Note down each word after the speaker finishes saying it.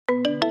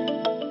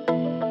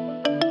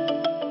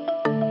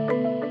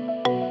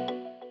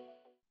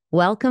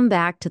Welcome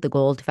back to the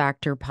Gold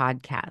Factor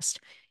podcast,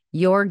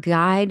 your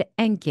guide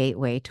and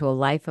gateway to a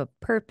life of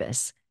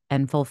purpose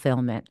and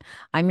fulfillment.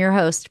 I'm your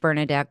host,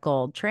 Bernadette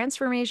Gold,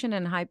 transformation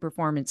and high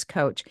performance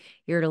coach,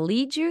 here to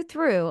lead you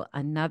through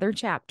another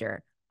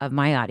chapter of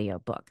my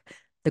audiobook,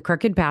 The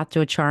Crooked Path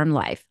to a Charmed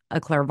Life,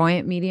 a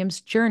clairvoyant medium's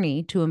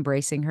journey to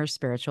embracing her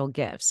spiritual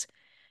gifts.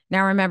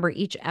 Now, remember,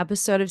 each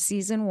episode of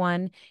season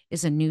 1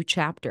 is a new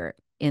chapter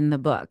in the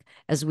book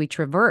as we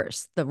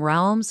traverse the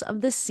realms of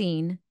the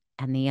seen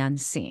and the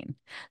unseen.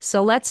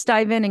 So let's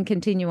dive in and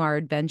continue our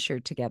adventure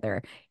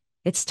together.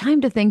 It's time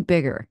to think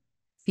bigger,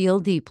 feel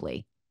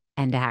deeply,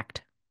 and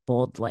act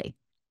boldly.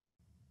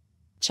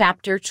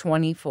 Chapter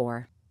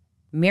 24,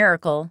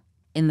 Miracle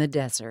in the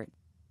Desert.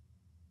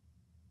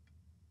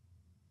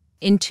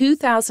 In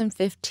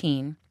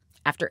 2015,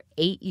 after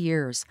 8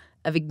 years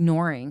of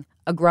ignoring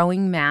a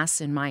growing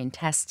mass in my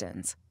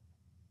intestines,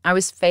 I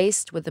was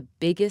faced with the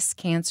biggest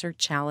cancer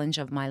challenge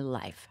of my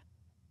life.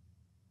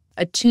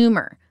 A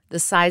tumor the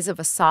size of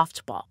a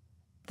softball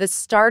that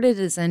started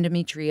as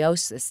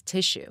endometriosis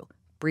tissue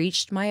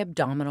breached my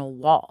abdominal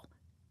wall,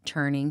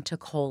 turning to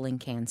colon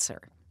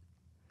cancer.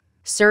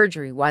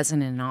 Surgery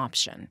wasn't an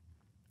option,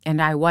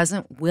 and I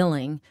wasn't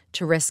willing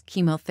to risk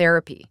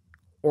chemotherapy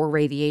or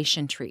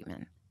radiation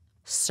treatment,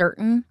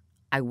 certain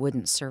I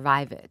wouldn't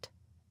survive it.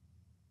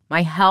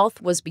 My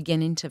health was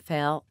beginning to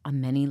fail on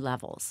many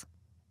levels.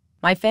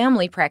 My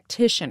family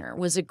practitioner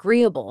was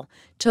agreeable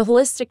to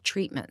holistic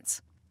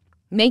treatments,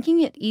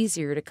 making it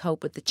easier to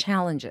cope with the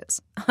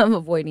challenges of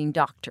avoiding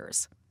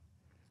doctors.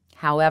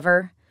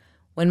 However,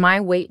 when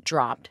my weight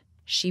dropped,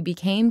 she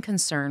became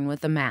concerned with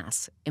the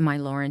mass in my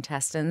lower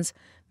intestines,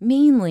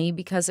 mainly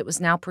because it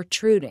was now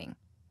protruding.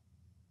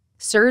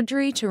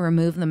 Surgery to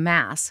remove the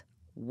mass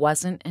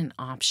wasn't an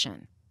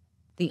option.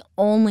 The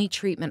only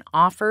treatment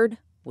offered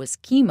was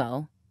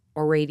chemo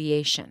or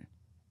radiation.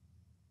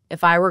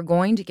 If I were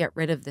going to get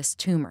rid of this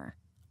tumor,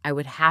 I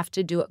would have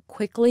to do it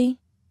quickly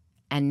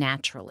and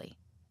naturally.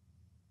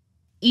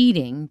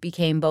 Eating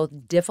became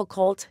both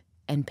difficult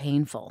and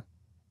painful,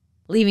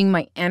 leaving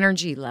my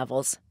energy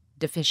levels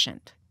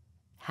deficient.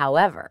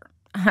 However,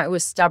 I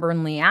was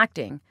stubbornly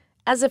acting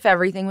as if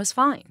everything was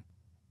fine.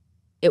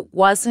 It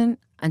wasn't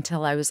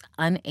until I was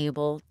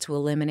unable to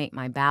eliminate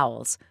my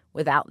bowels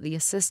without the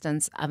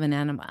assistance of an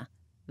enema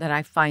that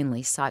I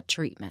finally sought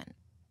treatment.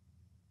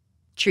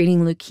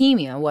 Treating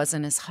leukemia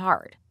wasn't as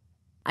hard.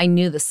 I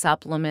knew the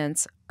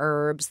supplements,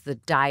 herbs, the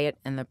diet,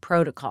 and the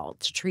protocol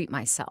to treat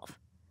myself.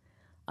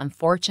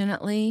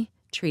 Unfortunately,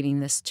 treating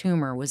this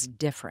tumor was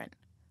different,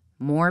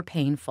 more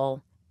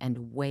painful,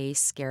 and way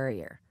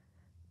scarier.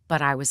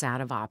 But I was out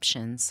of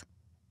options.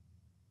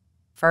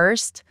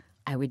 First,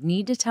 I would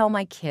need to tell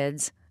my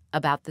kids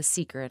about the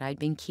secret I'd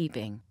been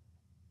keeping.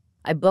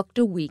 I booked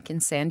a week in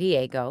San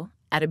Diego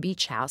at a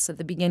beach house at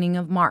the beginning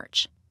of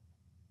March.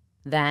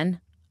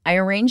 Then, I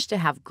arranged to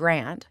have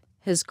Grant,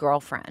 his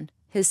girlfriend,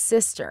 his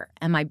sister,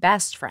 and my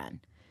best friend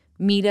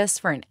meet us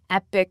for an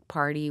epic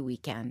party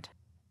weekend.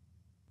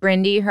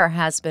 Brindy, her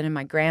husband, and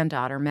my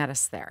granddaughter met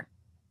us there.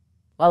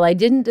 While I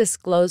didn't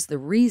disclose the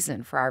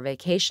reason for our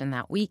vacation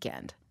that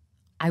weekend,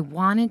 I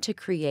wanted to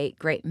create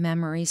great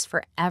memories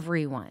for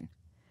everyone,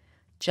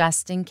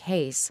 just in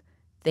case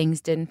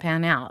things didn't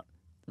pan out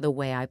the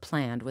way I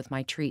planned with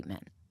my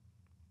treatment.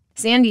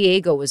 San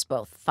Diego was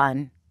both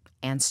fun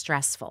and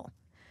stressful.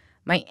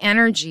 My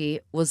energy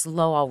was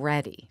low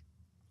already.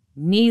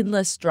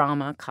 Needless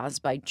drama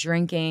caused by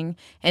drinking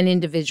and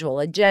individual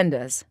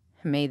agendas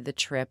made the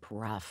trip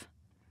rough.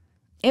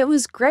 It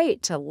was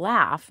great to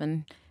laugh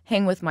and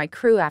hang with my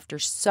crew after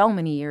so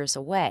many years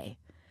away,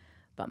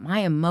 but my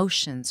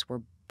emotions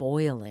were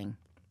boiling.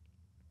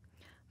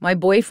 My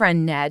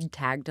boyfriend Ned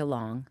tagged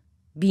along,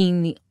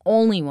 being the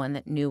only one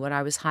that knew what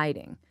I was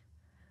hiding.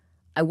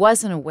 I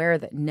wasn't aware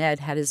that Ned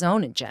had his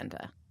own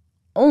agenda,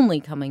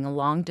 only coming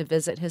along to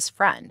visit his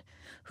friend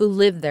who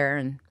lived there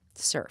and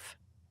surf.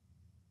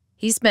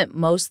 He spent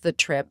most of the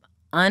trip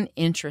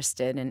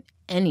uninterested in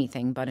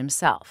anything but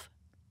himself.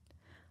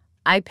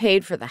 I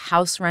paid for the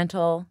house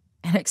rental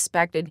and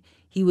expected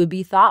he would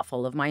be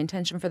thoughtful of my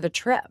intention for the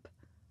trip,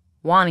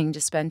 wanting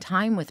to spend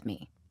time with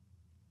me.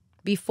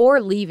 Before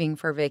leaving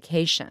for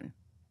vacation,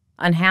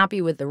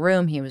 unhappy with the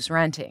room he was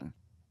renting,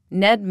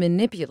 Ned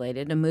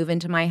manipulated to move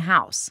into my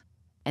house,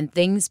 and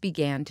things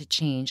began to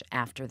change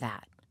after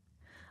that.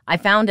 I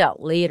found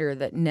out later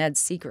that Ned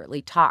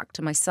secretly talked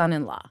to my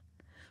son-in-law,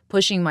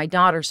 pushing my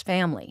daughter's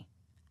family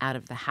out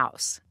of the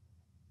house.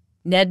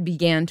 Ned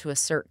began to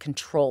assert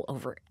control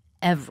over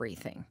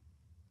everything.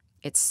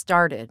 It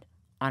started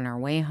on our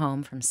way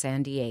home from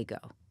San Diego.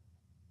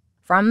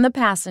 From the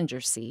passenger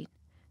seat,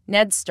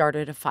 Ned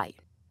started a fight.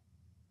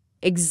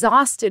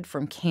 Exhausted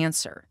from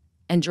cancer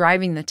and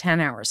driving the 10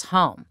 hours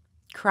home,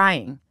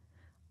 crying,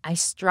 I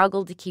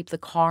struggled to keep the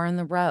car on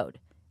the road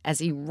as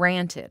he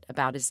ranted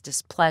about his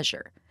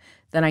displeasure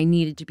that I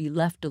needed to be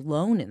left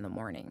alone in the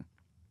morning.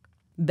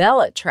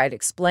 Bella tried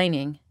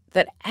explaining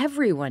that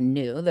everyone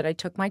knew that I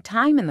took my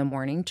time in the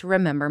morning to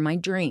remember my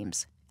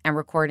dreams and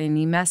record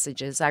any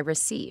messages I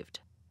received.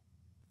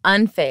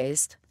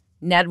 Unfazed,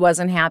 Ned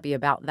wasn't happy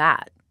about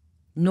that,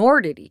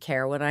 nor did he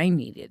care what I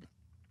needed.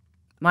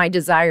 My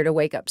desire to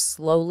wake up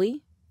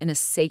slowly in a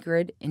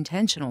sacred,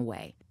 intentional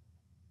way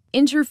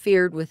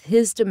interfered with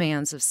his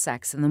demands of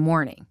sex in the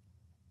morning.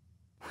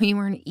 We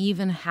weren't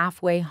even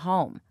halfway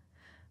home,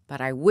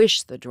 but I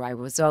wished the drive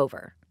was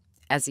over,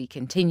 as he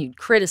continued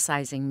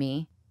criticizing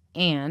me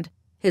and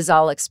his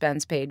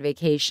all-expense-paid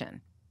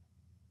vacation.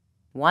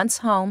 Once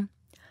home,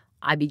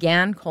 I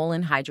began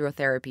colon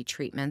hydrotherapy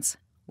treatments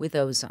with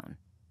ozone,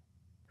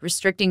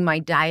 restricting my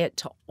diet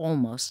to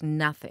almost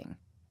nothing.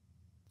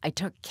 I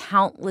took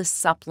countless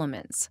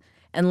supplements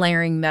and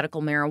layering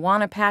medical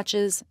marijuana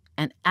patches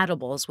and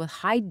edibles with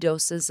high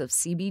doses of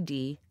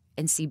CBD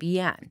and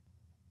CBN.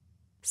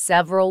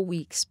 Several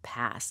weeks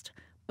passed,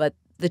 but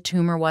the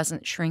tumor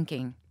wasn't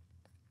shrinking.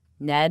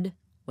 Ned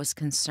was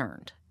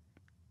concerned.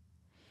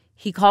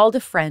 He called a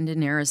friend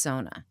in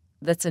Arizona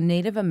that's a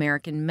Native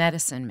American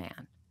medicine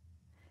man.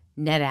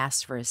 Ned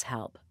asked for his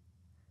help.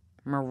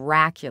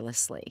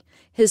 Miraculously,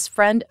 his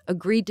friend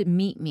agreed to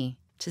meet me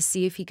to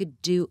see if he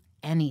could do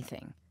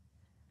anything.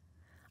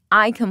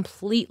 I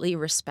completely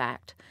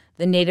respect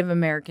the Native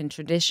American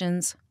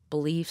traditions,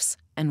 beliefs,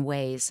 and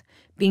ways,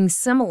 being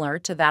similar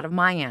to that of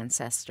my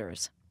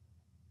ancestors.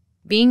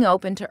 Being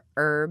open to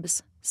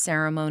herbs,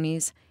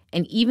 ceremonies,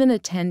 and even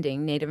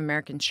attending Native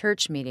American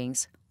church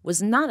meetings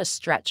was not a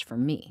stretch for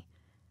me.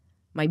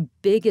 My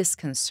biggest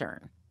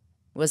concern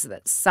was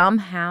that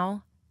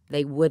somehow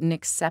they wouldn't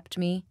accept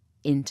me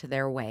into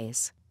their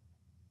ways.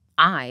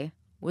 I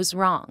was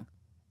wrong.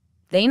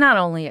 They not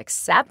only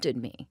accepted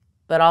me,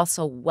 but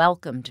also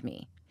welcomed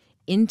me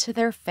into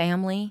their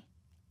family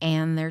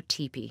and their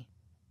teepee.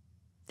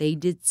 They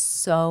did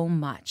so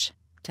much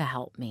to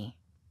help me.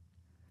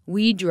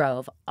 We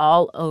drove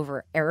all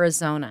over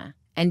Arizona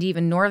and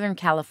even Northern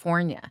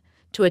California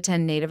to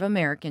attend Native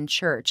American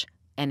Church,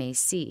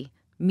 NAC,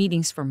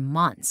 meetings for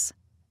months.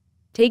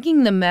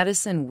 Taking the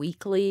medicine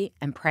weekly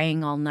and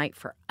praying all night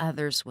for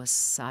others was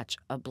such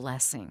a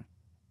blessing.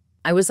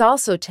 I was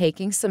also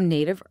taking some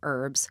native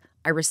herbs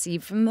I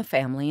received from the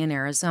family in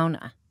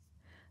Arizona.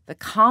 The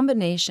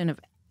combination of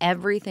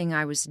everything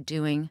I was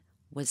doing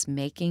was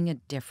making a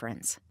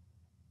difference.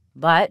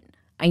 But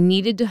I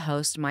needed to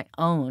host my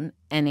own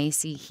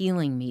NAC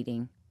healing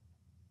meeting.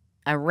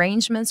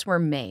 Arrangements were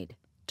made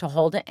to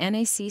hold an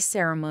NAC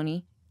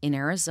ceremony in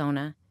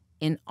Arizona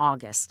in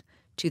August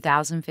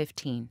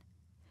 2015.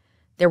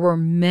 There were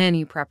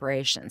many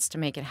preparations to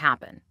make it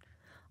happen.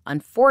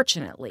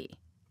 Unfortunately,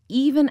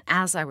 even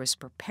as I was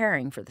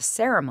preparing for the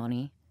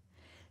ceremony,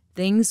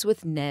 things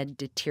with Ned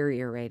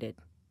deteriorated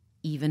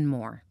even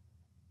more.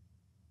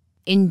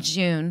 In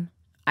June,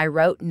 I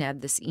wrote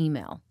Ned this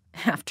email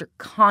after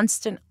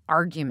constant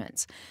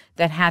arguments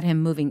that had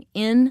him moving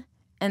in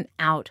and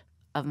out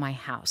of my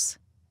house.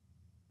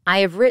 I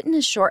have written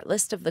a short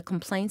list of the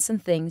complaints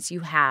and things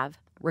you have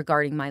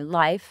regarding my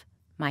life,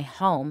 my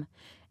home,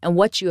 and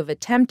what you have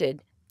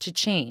attempted to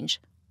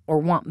change or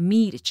want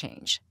me to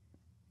change.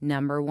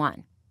 Number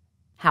 1,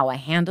 how I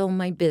handle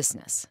my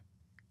business.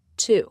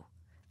 2,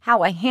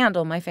 how I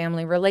handle my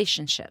family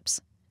relationships.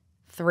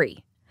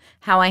 3,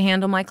 how I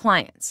handle my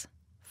clients.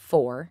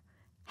 4,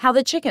 how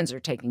the chickens are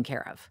taken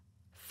care of.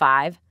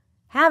 5,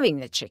 having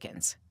the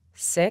chickens.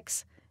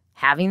 6,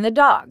 having the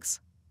dogs.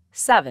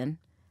 7,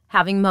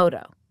 having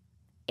moto.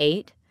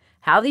 8,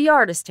 how the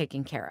yard is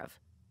taken care of.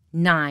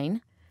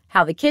 9,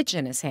 how the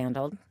kitchen is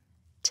handled.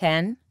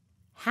 10,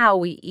 how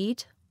we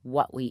eat,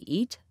 what we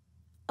eat.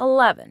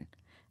 11,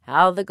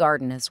 how the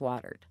garden is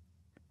watered.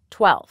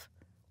 12,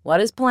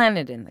 what is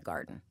planted in the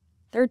garden.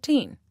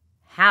 13,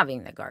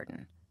 having the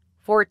garden.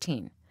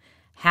 14,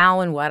 how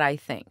and what I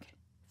think.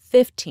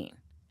 15,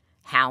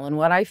 how and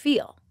what I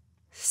feel.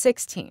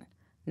 16,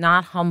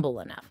 not humble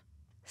enough.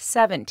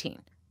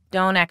 17,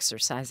 don't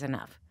exercise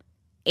enough.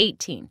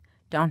 18,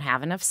 don't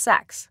have enough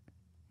sex.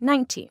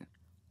 19,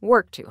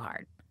 work too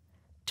hard.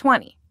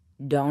 20,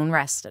 don't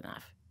rest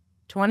enough.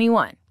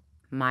 21,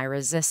 my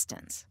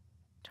resistance.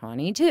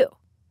 22,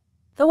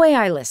 the way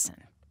I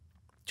listen.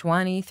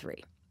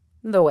 23,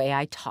 the way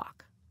I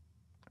talk.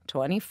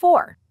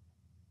 24,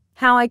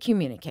 how I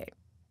communicate.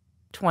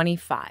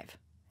 25,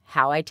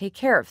 how I take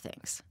care of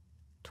things.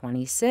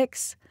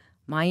 26,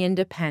 my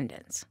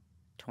independence.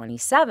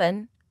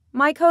 27,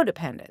 my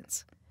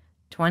codependence.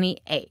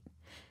 28,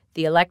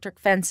 the electric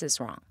fence is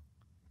wrong.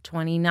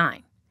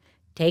 29,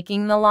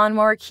 taking the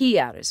lawnmower key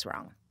out is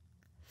wrong.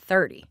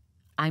 30,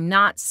 I'm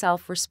not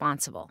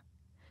self-responsible.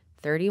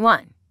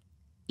 31,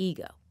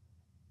 ego.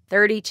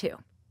 32,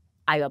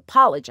 I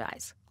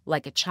apologize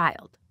like a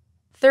child.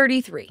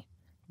 33,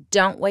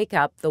 don't wake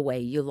up the way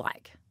you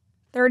like.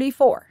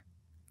 34,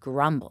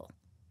 grumble.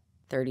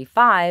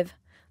 35,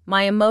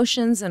 my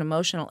emotions and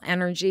emotional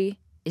energy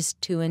is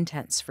too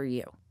intense for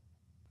you.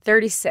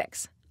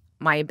 36,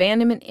 my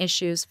abandonment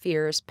issues,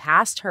 fears,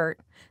 past hurt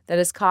that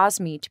has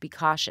caused me to be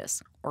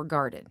cautious or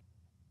guarded.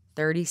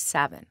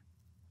 37,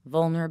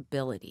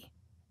 vulnerability.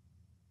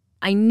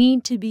 I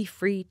need to be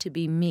free to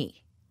be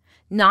me,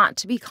 not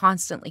to be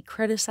constantly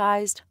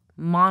criticized,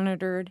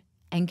 monitored,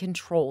 and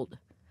controlled.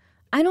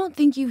 I don't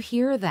think you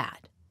hear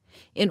that.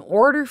 In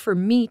order for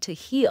me to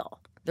heal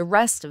the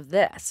rest of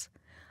this,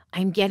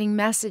 I'm getting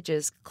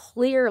messages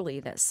clearly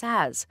that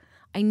says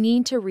I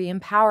need to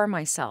re-empower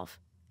myself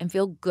and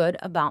feel good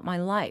about my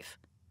life,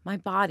 my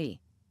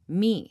body,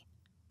 me,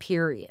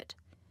 period.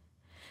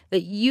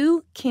 That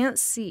you can't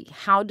see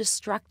how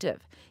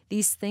destructive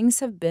these things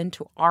have been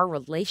to our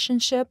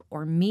relationship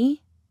or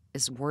me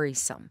is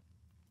worrisome.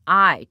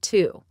 I,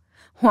 too,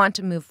 want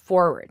to move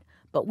forward,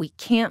 but we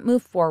can't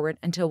move forward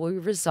until we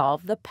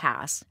resolve the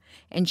past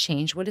and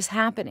change what is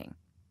happening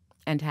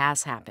and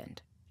has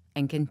happened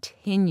and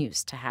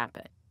continues to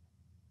happen.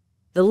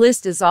 The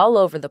list is all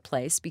over the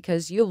place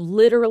because you've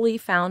literally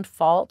found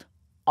fault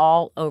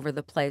all over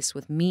the place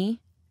with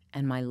me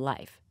and my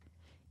life.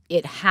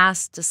 It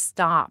has to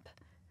stop.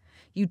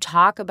 You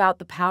talk about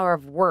the power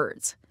of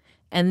words,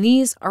 and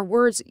these are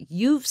words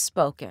you've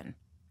spoken.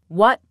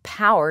 What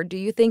power do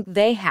you think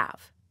they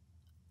have?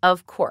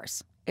 Of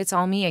course, it's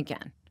all me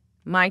again.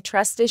 My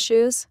trust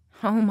issues?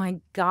 Oh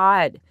my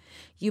God,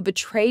 you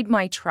betrayed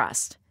my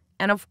trust.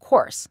 And of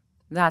course,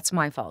 that's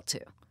my fault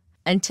too.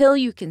 Until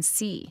you can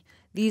see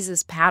these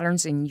as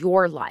patterns in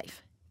your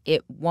life,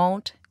 it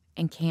won't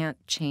and can't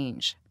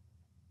change.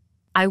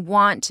 I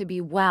want to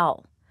be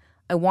well.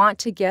 I want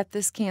to get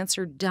this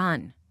cancer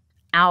done,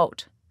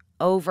 out,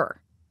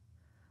 over.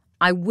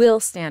 I will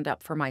stand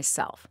up for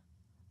myself.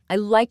 I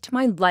liked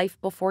my life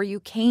before you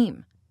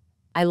came.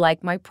 I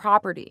like my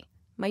property,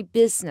 my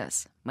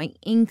business, my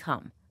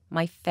income,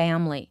 my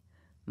family,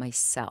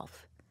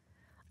 myself.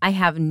 I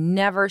have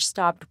never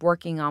stopped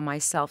working on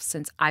myself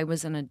since I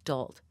was an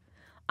adult.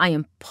 I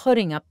am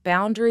putting up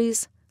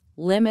boundaries,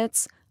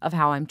 limits of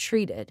how I'm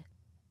treated.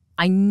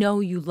 I know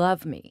you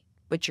love me,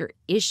 but your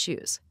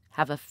issues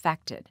have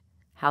affected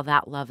how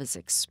that love is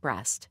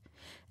expressed.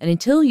 And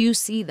until you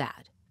see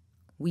that,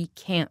 we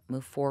can't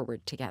move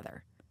forward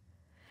together.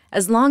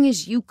 As long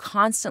as you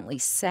constantly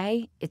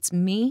say it's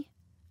me,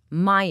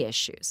 my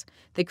issues,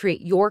 that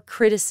create your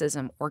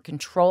criticism or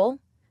control,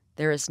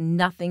 there is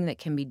nothing that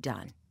can be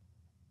done.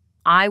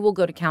 I will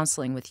go to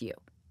counseling with you.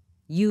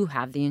 You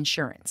have the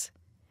insurance.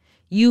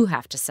 You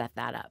have to set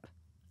that up.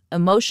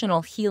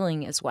 Emotional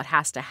healing is what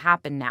has to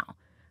happen now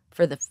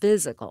for the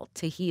physical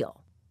to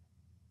heal.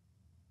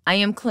 I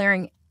am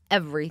clearing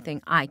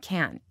everything I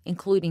can,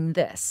 including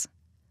this.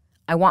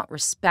 I want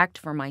respect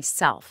for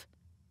myself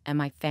and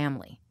my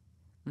family.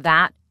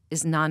 That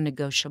is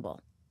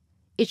non-negotiable.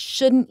 It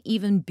shouldn't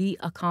even be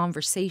a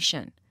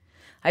conversation.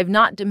 I've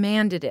not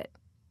demanded it.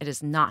 It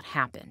has not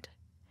happened.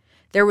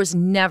 There was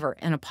never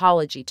an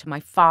apology to my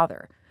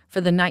father for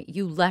the night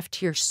you left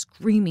here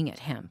screaming at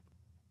him.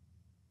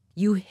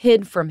 You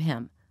hid from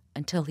him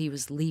until he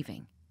was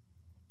leaving.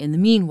 In the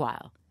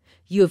meanwhile,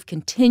 you have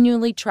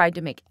continually tried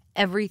to make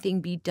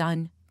everything be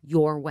done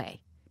your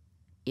way.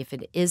 If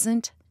it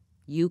isn't,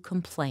 you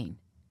complain,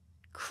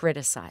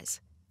 criticize,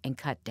 and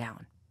cut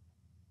down.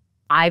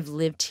 I've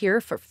lived here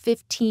for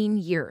 15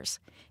 years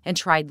and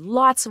tried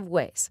lots of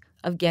ways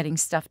of getting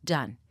stuff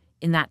done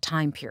in that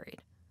time period,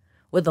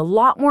 with a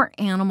lot more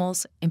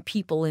animals and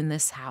people in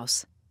this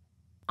house.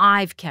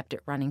 I've kept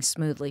it running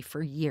smoothly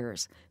for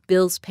years.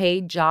 Bills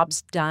paid,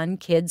 jobs done,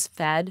 kids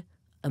fed,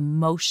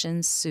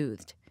 emotions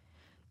soothed.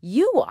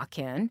 You walk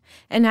in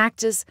and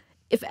act as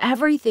if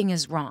everything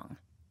is wrong.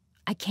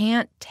 I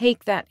can't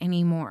take that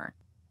anymore.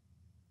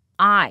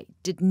 I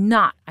did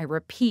not, I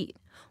repeat,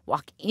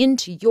 walk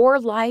into your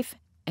life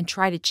and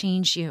try to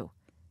change you,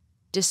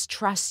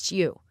 distrust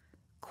you,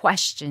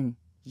 question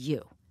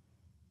you.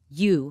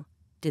 You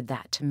did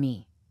that to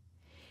me.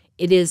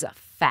 It is a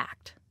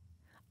fact.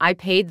 I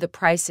paid the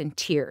price in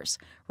tears,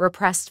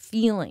 repressed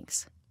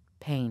feelings,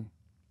 pain.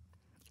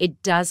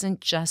 It doesn't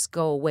just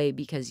go away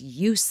because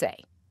you say,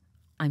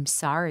 I'm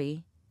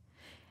sorry.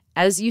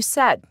 As you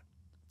said,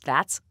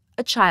 that's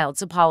a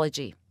child's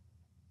apology.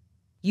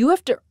 You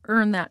have to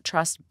earn that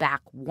trust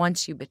back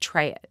once you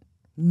betray it,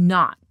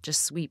 not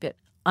just sweep it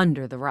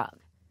under the rug.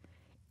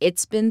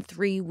 It's been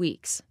 3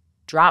 weeks.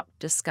 Drop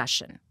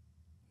discussion.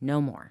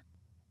 No more.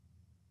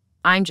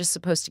 I'm just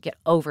supposed to get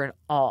over it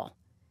all.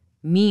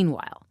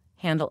 Meanwhile,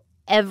 handle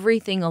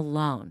everything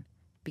alone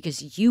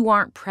because you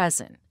aren't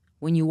present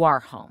when you are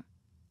home,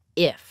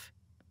 if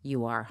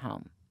you are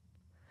home.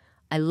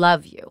 I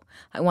love you.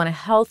 I want a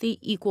healthy,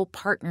 equal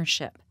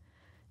partnership,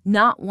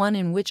 not one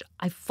in which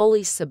I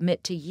fully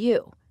submit to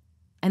you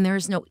and there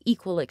is no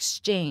equal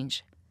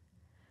exchange.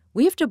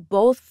 We have to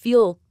both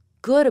feel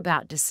good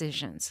about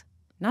decisions,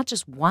 not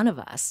just one of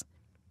us.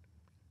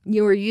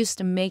 You are used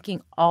to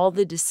making all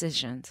the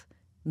decisions.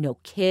 No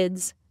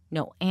kids,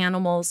 no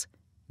animals,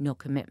 no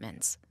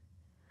commitments.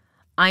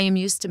 I am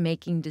used to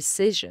making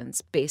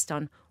decisions based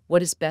on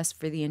what is best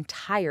for the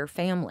entire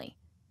family,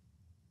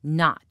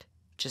 not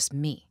just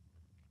me.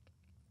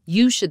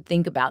 You should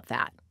think about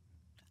that.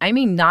 I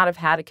may not have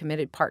had a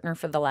committed partner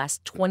for the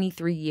last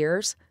 23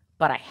 years,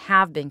 but I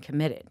have been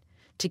committed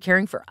to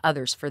caring for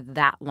others for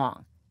that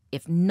long,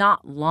 if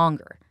not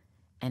longer,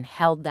 and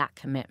held that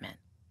commitment.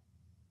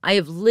 I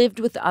have lived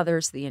with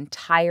others the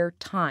entire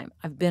time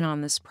I've been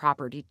on this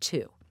property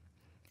too.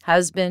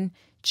 Husband,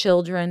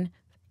 children,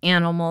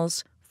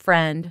 animals,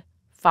 friend,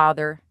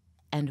 father,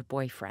 and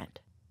boyfriend.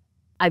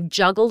 I've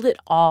juggled it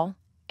all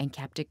and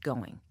kept it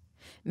going,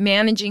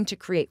 managing to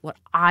create what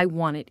I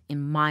wanted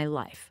in my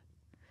life.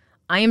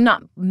 I am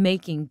not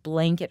making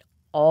blanket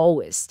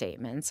always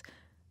statements,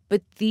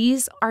 but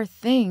these are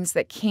things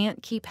that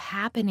can't keep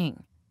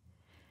happening.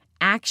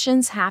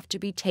 Actions have to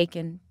be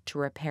taken to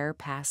repair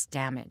past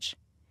damage.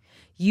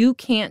 You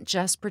can't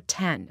just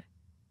pretend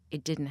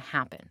it didn't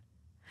happen.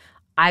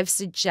 I've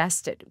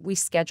suggested we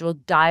schedule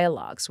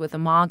dialogues with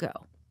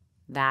Imago.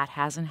 That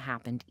hasn't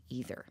happened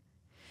either.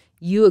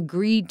 You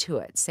agreed to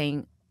it,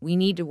 saying we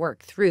need to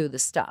work through the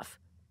stuff,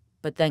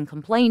 but then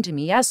complained to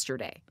me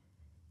yesterday.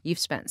 You've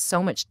spent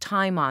so much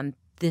time on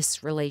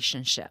this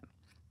relationship.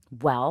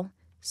 Well,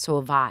 so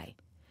have I,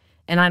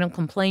 and I don't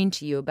complain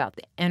to you about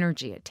the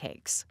energy it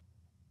takes.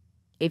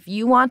 If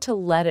you want to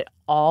let it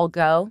all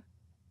go,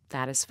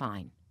 that is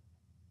fine.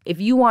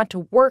 If you want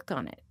to work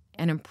on it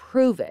and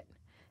improve it,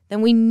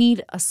 then we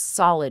need a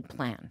solid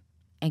plan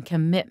and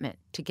commitment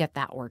to get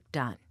that work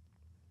done.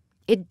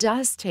 It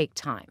does take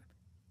time,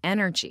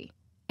 energy,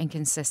 and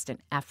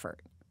consistent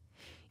effort.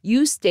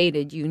 You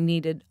stated you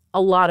needed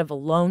a lot of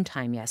alone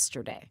time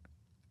yesterday.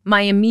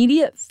 My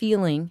immediate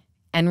feeling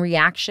and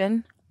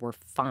reaction were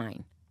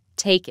fine.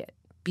 Take it.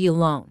 Be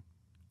alone.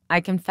 I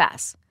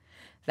confess,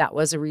 that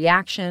was a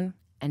reaction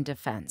and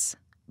defense.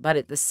 But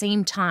at the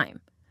same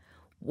time,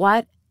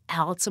 what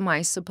else am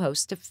I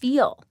supposed to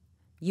feel?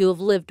 You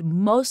have lived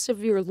most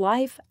of your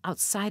life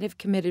outside of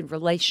committed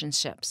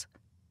relationships,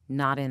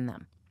 not in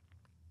them.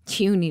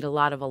 You need a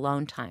lot of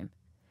alone time,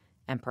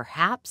 and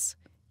perhaps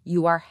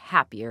you are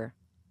happier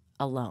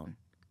alone.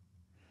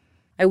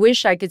 I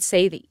wish I could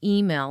say the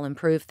email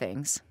improved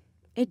things.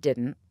 It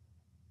didn't.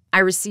 I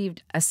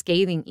received a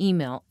scathing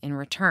email in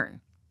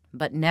return,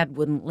 but Ned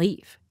wouldn't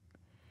leave.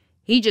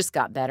 He just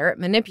got better at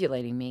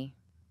manipulating me.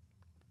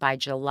 By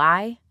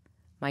July,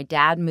 my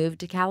dad moved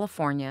to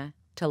California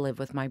to live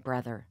with my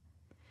brother.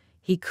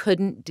 He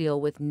couldn't deal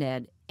with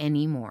Ned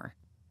anymore.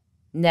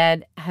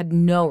 Ned had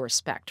no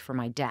respect for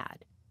my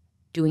dad,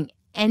 doing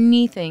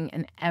anything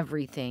and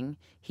everything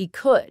he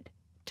could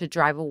to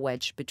drive a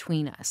wedge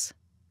between us.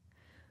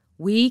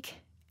 Weak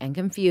and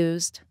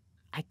confused,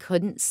 I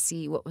couldn't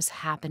see what was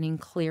happening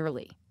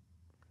clearly.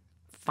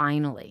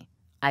 Finally,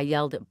 I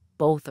yelled at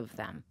both of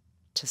them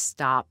to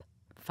stop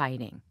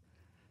fighting.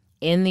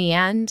 In the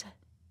end,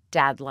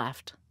 Dad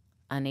left,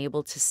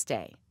 unable to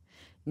stay,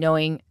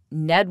 knowing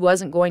Ned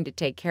wasn't going to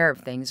take care of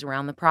things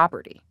around the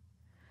property.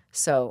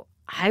 So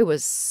I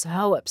was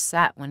so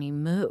upset when he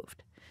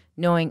moved,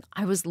 knowing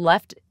I was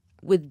left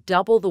with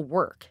double the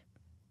work.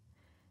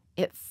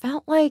 It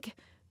felt like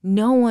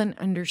no one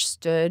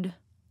understood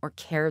or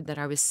cared that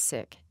I was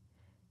sick.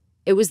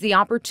 It was the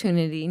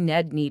opportunity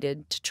Ned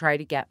needed to try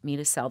to get me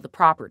to sell the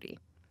property.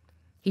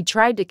 He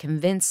tried to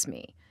convince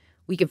me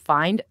we could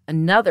find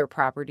another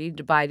property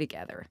to buy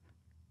together.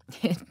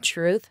 In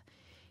truth,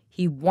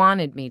 he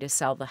wanted me to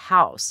sell the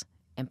house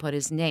and put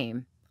his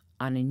name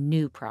on a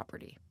new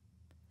property.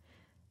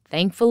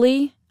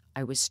 Thankfully,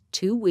 I was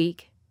too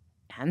weak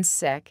and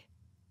sick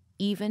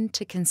even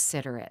to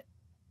consider it.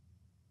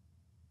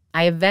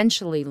 I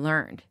eventually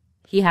learned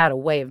he had a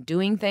way of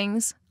doing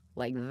things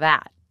like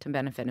that to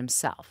benefit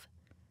himself.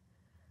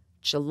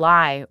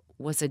 July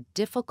was a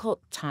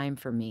difficult time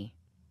for me.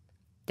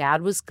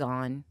 Dad was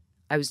gone.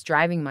 I was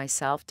driving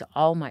myself to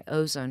all my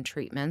ozone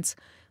treatments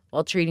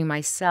while treating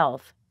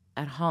myself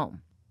at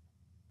home.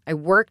 I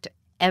worked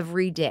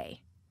every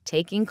day,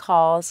 taking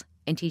calls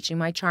and teaching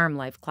my Charm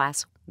Life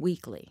class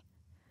weekly.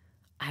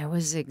 I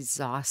was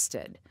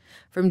exhausted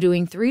from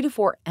doing 3 to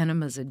 4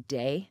 enemas a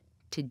day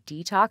to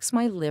detox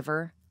my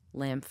liver,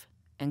 lymph,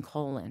 and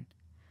colon.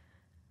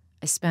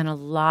 I spent a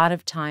lot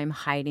of time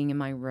hiding in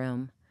my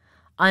room,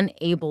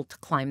 unable to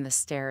climb the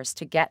stairs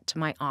to get to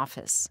my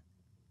office.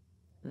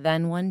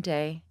 Then one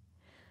day,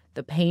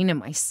 the pain in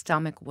my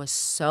stomach was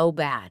so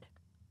bad,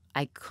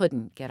 I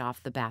couldn't get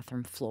off the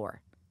bathroom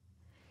floor.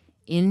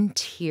 In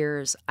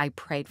tears, I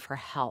prayed for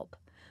help,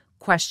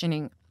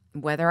 questioning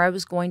whether I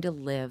was going to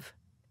live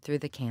through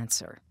the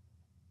cancer.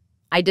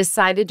 I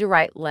decided to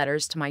write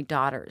letters to my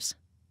daughters,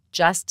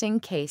 just in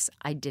case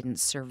I didn't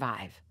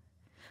survive.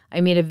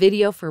 I made a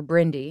video for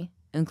Brindy,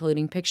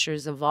 including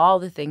pictures of all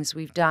the things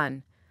we've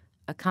done,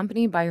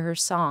 accompanied by her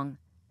song,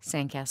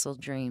 Sandcastle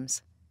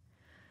Dreams.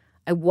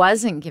 I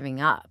wasn't giving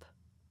up,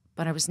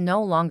 but I was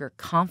no longer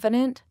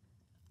confident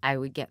I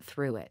would get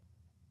through it.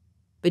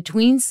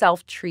 Between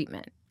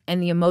self-treatment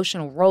and the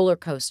emotional roller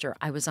coaster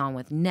I was on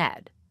with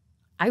Ned,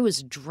 I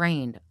was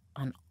drained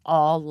on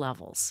all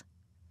levels.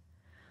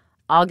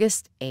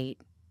 August 8,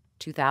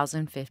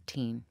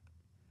 2015.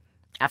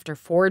 After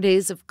 4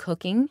 days of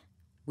cooking,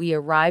 we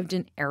arrived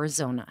in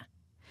Arizona,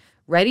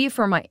 ready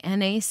for my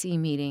NAC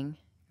meeting,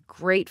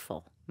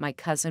 grateful my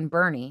cousin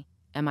Bernie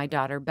and my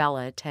daughter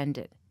Bella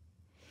attended.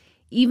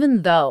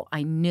 Even though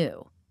I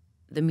knew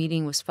the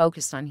meeting was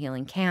focused on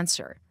healing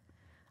cancer,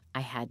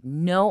 I had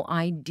no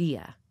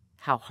idea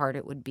how hard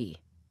it would be.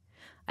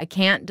 I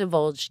can't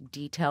divulge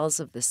details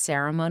of the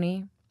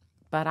ceremony,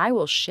 but I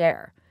will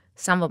share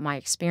some of my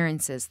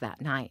experiences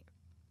that night.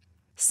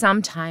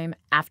 Sometime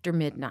after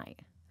midnight,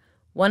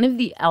 one of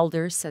the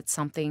elders said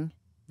something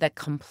that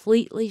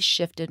completely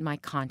shifted my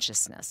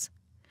consciousness.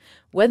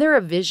 Whether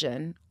a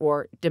vision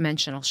or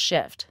dimensional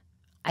shift,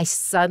 I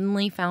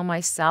suddenly found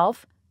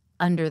myself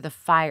under the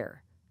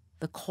fire,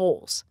 the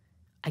coals.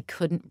 I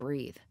couldn't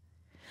breathe.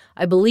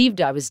 I believed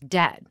I was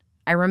dead.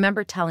 I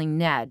remember telling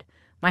Ned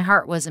my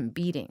heart wasn't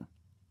beating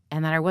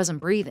and that I wasn't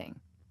breathing.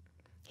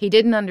 He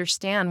didn't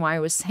understand why I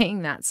was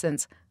saying that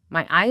since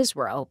my eyes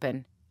were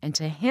open, and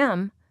to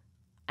him,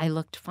 I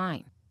looked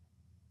fine.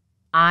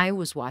 I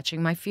was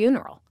watching my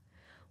funeral,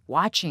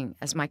 watching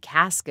as my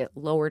casket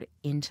lowered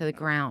into the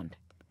ground,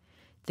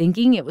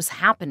 thinking it was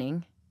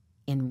happening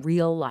in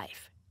real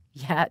life,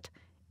 yet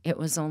it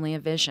was only a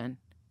vision.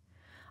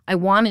 I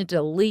wanted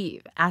to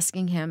leave,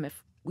 asking him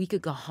if we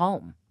could go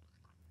home.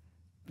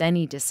 Then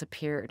he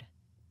disappeared.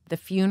 The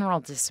funeral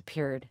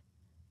disappeared,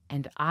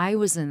 and I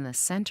was in the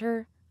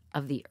center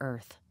of the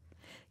earth,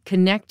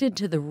 connected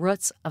to the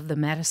roots of the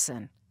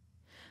medicine.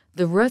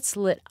 The roots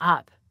lit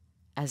up,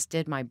 as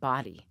did my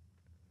body.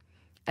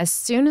 As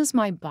soon as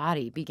my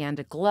body began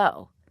to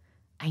glow,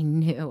 I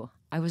knew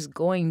I was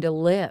going to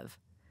live.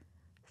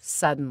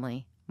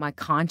 Suddenly, my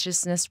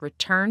consciousness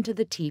returned to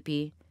the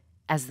teepee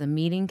as the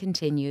meeting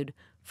continued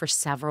for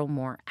several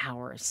more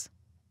hours.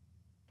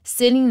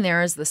 Sitting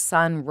there as the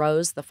sun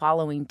rose the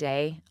following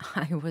day,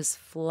 I was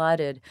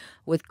flooded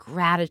with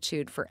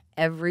gratitude for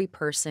every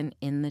person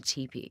in the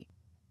teepee.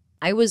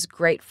 I was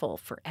grateful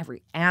for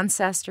every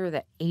ancestor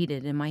that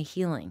aided in my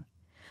healing.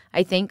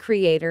 I thanked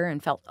Creator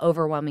and felt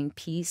overwhelming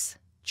peace,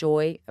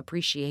 joy,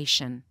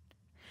 appreciation.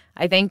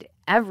 I thanked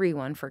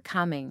everyone for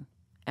coming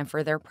and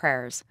for their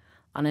prayers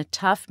on a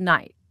tough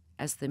night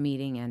as the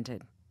meeting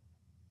ended.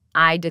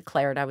 I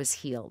declared I was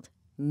healed,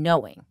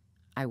 knowing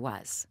I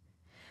was.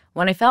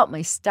 When I felt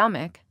my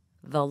stomach,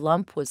 the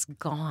lump was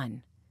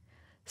gone.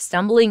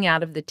 Stumbling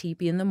out of the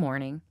teepee in the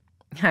morning,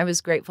 I was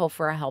grateful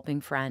for a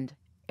helping friend,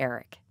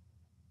 Eric.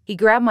 He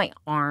grabbed my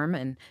arm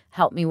and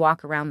helped me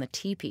walk around the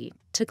teepee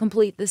to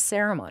complete the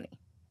ceremony.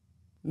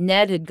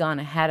 Ned had gone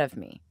ahead of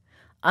me,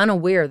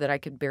 unaware that I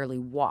could barely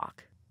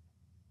walk.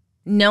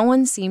 No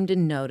one seemed to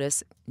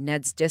notice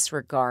Ned's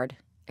disregard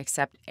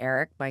except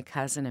Eric, my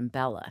cousin, and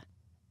Bella.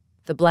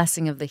 The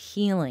blessing of the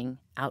healing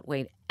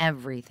outweighed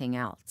everything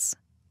else.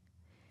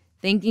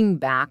 Thinking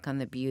back on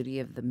the beauty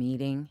of the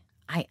meeting,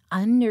 I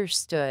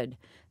understood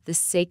the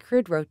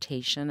sacred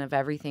rotation of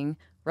everything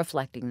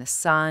reflecting the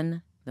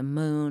sun, the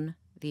moon,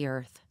 the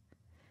earth.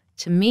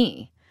 To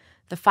me,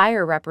 the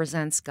fire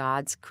represents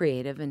God's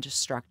creative and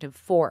destructive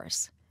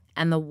force,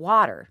 and the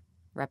water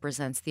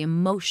represents the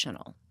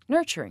emotional,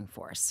 nurturing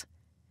force.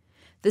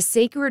 The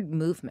sacred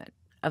movement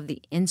of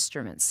the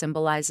instrument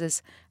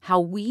symbolizes how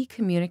we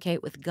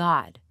communicate with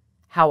God,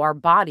 how our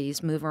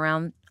bodies move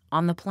around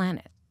on the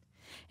planet,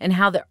 and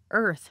how the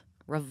earth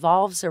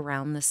revolves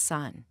around the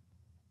sun.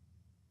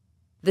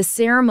 The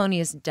ceremony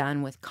is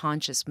done with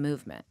conscious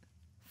movement,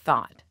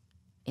 thought,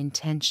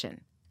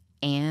 intention,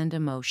 and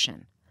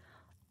emotion,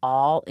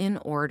 all in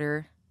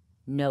order,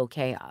 no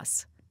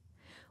chaos.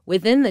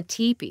 Within the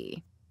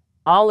teepee,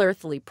 all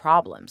earthly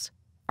problems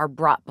are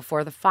brought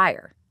before the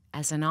fire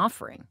as an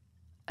offering,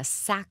 a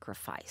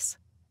sacrifice,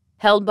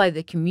 held by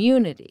the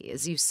community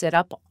as you sit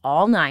up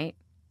all night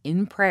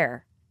in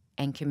prayer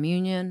and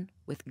communion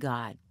with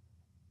God.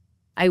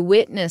 I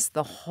witnessed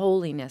the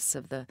holiness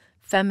of the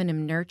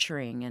feminine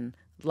nurturing and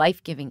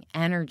life-giving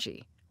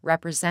energy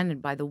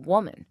represented by the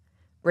woman,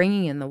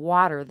 bringing in the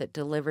water that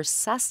delivers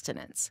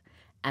sustenance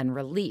and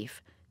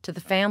relief to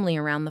the family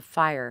around the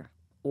fire,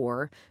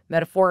 or,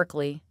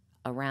 metaphorically,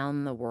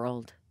 around the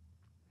world.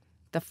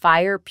 The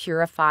fire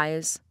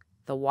purifies,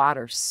 the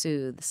water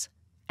soothes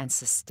and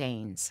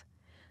sustains.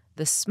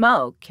 The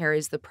smoke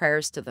carries the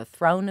prayers to the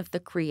throne of the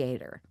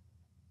Creator.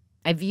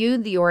 I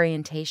viewed the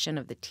orientation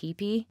of the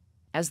teepee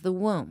as the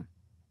womb.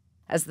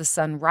 As the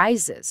sun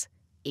rises,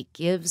 it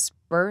gives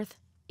birth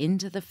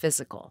into the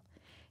physical,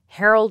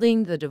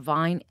 heralding the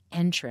divine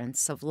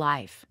entrance of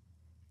life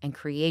and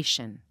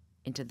creation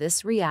into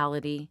this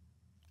reality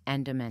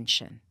and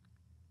dimension.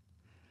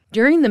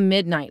 During the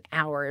midnight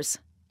hours,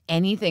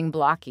 anything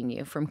blocking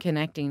you from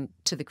connecting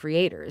to the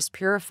Creator is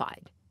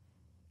purified.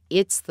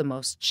 It's the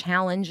most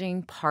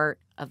challenging part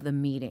of the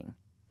meeting.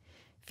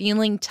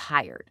 Feeling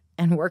tired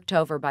and worked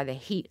over by the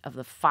heat of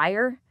the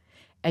fire,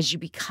 as you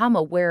become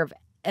aware of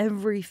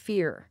every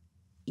fear,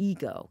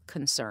 ego,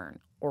 concern,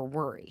 or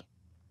worry.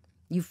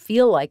 You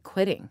feel like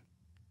quitting,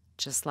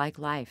 just like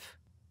life.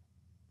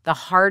 The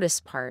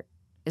hardest part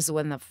is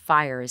when the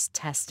fire is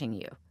testing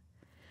you.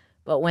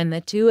 But when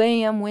the 2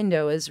 a.m.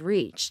 window is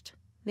reached,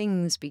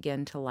 things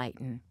begin to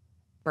lighten,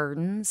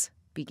 burdens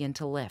begin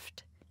to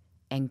lift,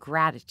 and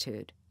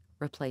gratitude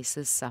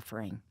replaces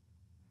suffering.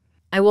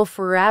 I will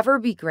forever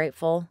be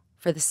grateful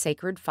for the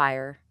sacred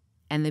fire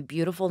and the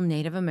beautiful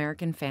Native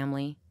American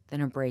family that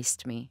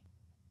embraced me.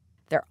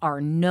 There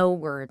are no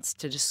words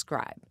to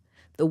describe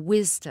the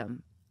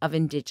wisdom of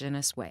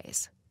Indigenous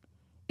ways.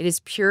 It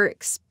is pure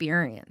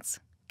experience,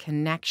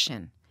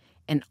 connection,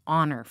 and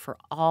honor for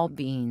all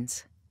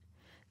beings.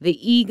 The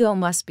ego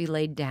must be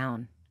laid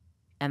down,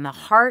 and the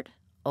heart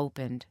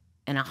opened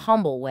in a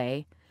humble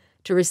way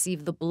to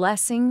receive the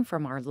blessing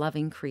from our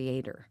loving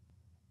Creator.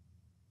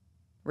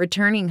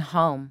 Returning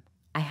home,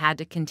 I had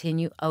to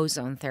continue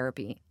ozone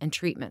therapy and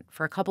treatment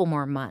for a couple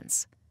more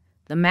months.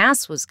 The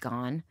mass was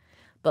gone,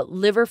 but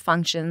liver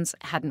functions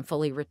hadn't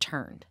fully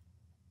returned.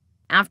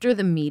 After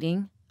the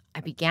meeting,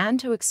 I began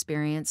to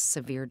experience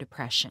severe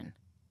depression.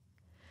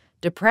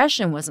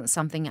 Depression wasn't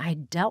something I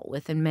had dealt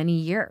with in many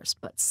years,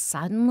 but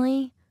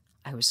suddenly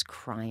I was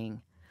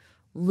crying,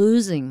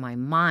 losing my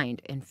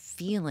mind and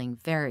feeling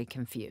very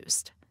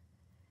confused.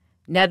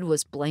 Ned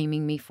was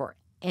blaming me for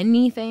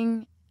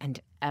anything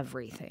and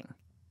everything.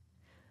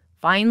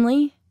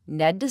 Finally,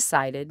 Ned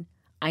decided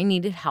I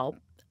needed help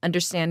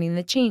understanding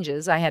the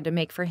changes I had to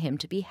make for him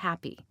to be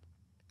happy.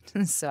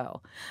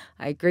 So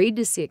I agreed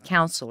to see a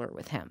counselor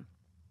with him,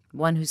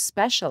 one who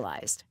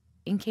specialized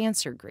in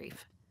cancer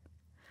grief.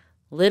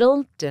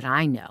 Little did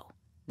I know,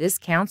 this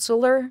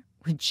counselor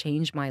would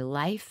change my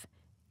life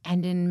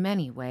and in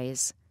many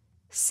ways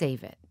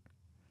save it.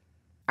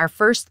 Our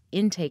first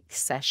intake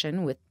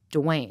session with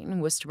Dwayne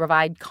was to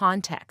provide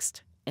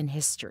context and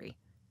history.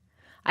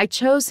 I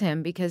chose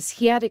him because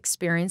he had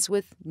experience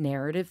with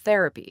narrative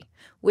therapy,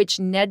 which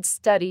Ned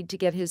studied to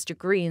get his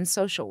degree in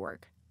social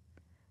work.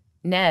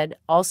 Ned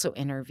also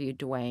interviewed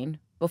Dwayne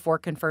before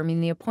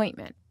confirming the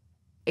appointment,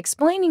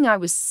 explaining I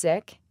was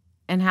sick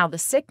and how the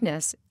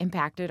sickness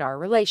impacted our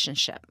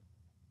relationship.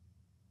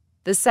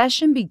 The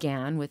session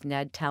began with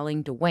Ned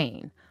telling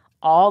Dwayne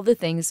all the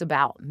things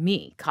about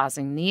me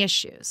causing the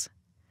issues.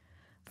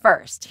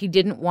 First, he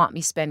didn't want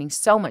me spending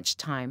so much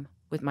time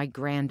with my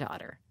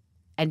granddaughter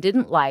and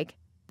didn't like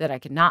that I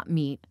could not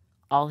meet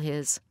all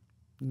his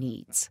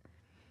needs.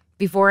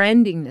 Before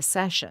ending the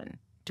session,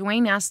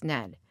 Dwayne asked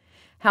Ned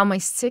how my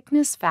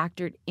sickness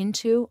factored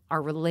into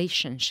our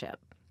relationship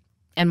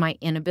and my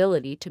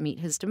inability to meet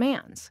his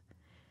demands.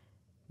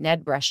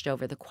 Ned brushed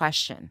over the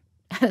question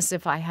as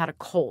if I had a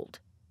cold.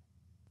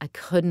 I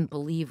couldn't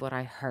believe what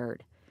I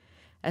heard,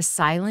 as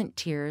silent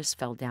tears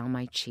fell down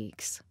my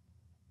cheeks.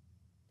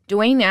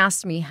 Dwayne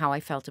asked me how I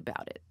felt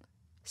about it.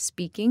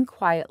 Speaking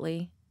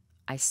quietly,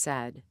 I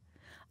said,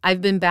 "I've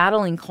been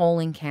battling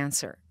colon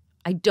cancer.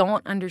 I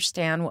don't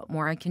understand what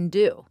more I can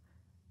do."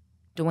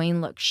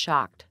 Dwayne looked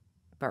shocked,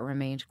 but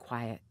remained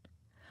quiet.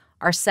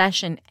 Our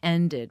session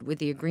ended with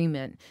the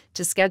agreement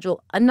to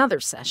schedule another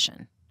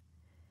session.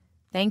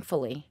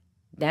 Thankfully,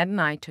 Ned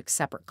and I took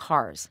separate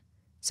cars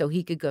so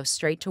he could go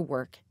straight to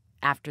work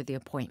after the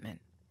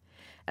appointment.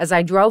 As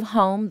I drove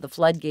home, the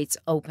floodgates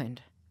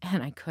opened,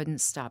 and I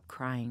couldn't stop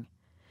crying.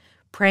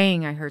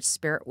 Praying, I heard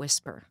Spirit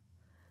whisper,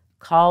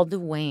 "Call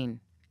Dwayne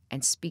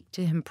and speak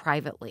to him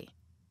privately."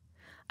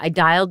 I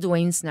dialed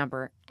Dwayne's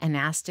number and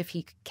asked if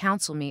he could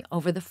counsel me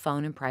over the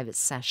phone in private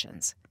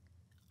sessions.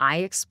 I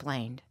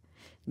explained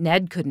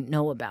Ned couldn't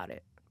know about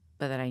it,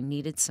 but that I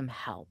needed some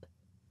help.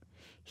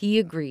 He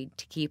agreed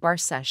to keep our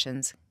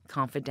sessions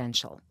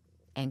confidential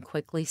and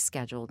quickly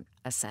scheduled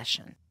a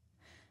session.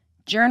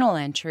 Journal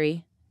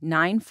entry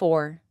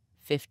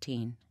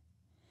 9/4/15.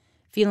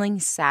 Feeling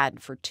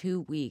sad for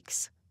 2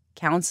 weeks.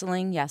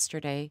 Counseling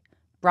yesterday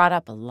brought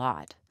up a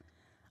lot.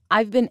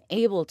 I've been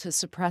able to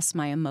suppress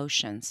my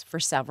emotions for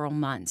several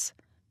months,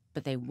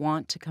 but they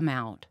want to come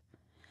out.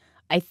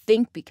 I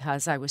think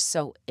because I was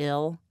so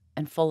ill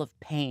and full of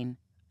pain,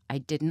 I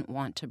didn't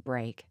want to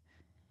break.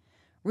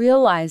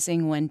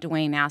 Realizing when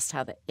Dwayne asked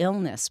how the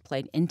illness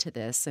played into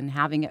this and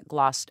having it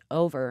glossed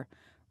over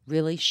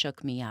really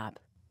shook me up.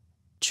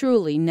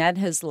 Truly, Ned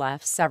has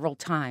left several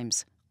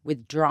times,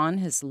 withdrawn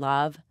his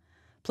love,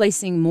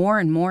 placing more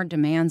and more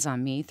demands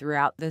on me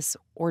throughout this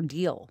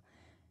ordeal.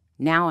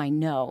 Now I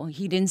know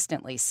he'd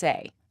instantly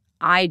say,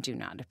 "I do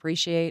not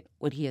appreciate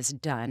what he has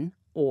done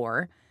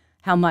or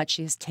how much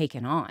he has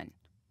taken on."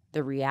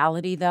 The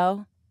reality,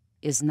 though,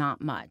 is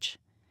not much.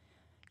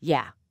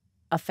 Yeah,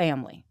 a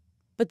family.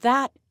 But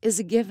that is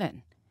a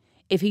given.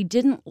 If he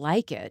didn't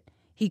like it,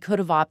 he could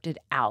have opted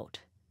out.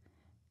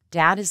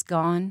 Dad is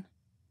gone,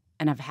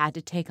 and I've had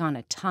to take on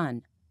a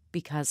ton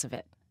because of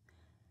it.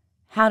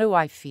 How do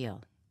I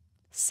feel?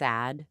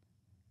 Sad,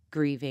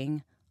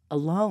 grieving,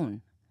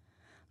 alone.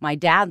 My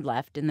dad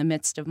left in the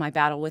midst of my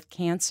battle with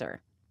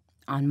cancer,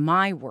 on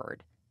my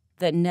word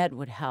that Ned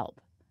would help.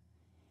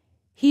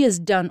 He has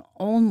done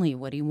only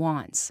what he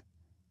wants.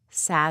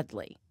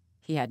 Sadly,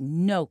 he had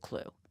no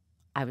clue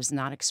I was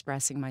not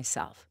expressing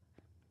myself.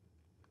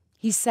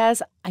 He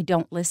says I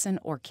don't listen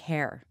or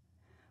care,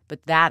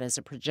 but that is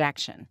a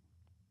projection.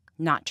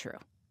 Not true.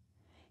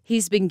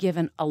 He's been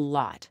given a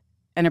lot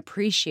and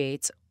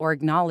appreciates or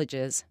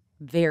acknowledges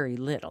very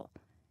little.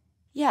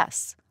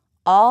 Yes,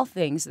 all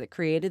things that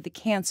created the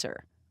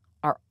cancer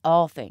are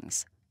all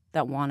things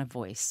that want a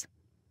voice.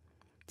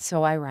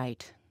 So I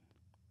write.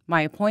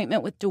 My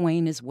appointment with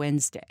Dwayne is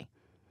Wednesday.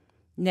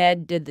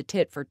 Ned did the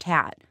tit for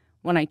tat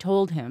when I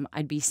told him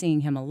I'd be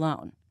seeing him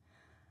alone.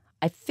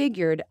 I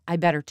figured I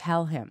better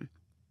tell him,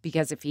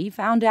 because if he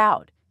found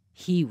out,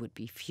 he would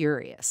be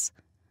furious.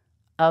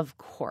 Of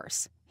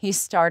course, he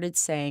started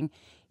saying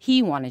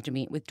he wanted to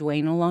meet with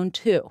Dwayne alone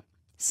too,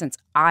 since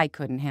I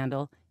couldn't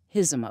handle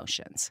his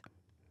emotions.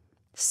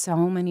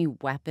 So many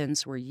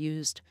weapons were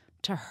used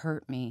to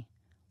hurt me.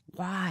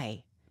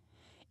 Why?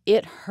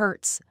 It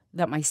hurts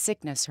that my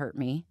sickness hurt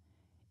me.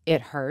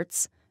 It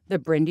hurts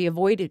that Brindy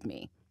avoided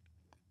me.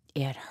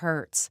 It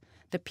hurts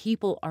that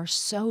people are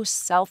so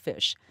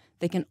selfish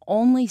they can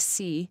only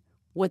see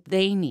what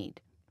they need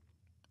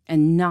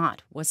and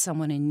not what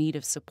someone in need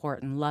of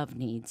support and love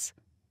needs.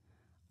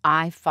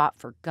 I fought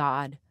for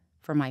God,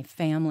 for my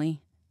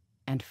family,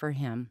 and for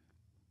him.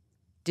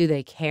 Do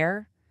they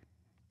care?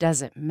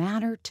 Does it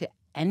matter to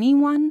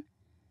anyone?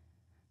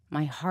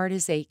 My heart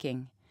is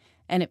aching,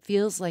 and it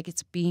feels like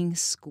it's being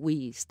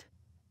squeezed.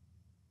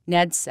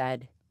 Ned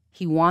said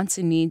he wants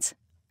and needs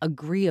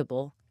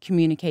agreeable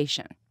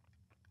communication.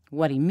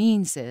 What he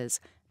means is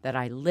that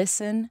I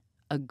listen,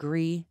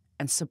 agree,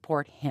 and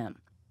support him,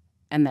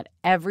 and that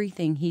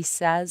everything he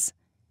says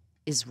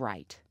is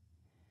right.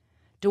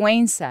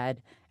 Dwayne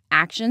said,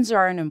 actions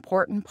are an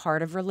important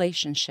part of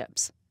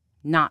relationships,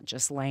 not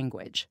just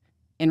language,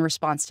 in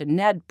response to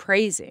Ned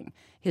praising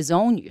his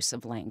own use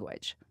of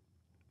language.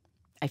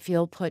 I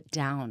feel put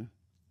down,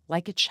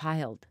 like a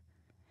child.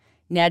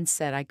 Ned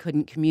said I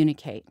couldn't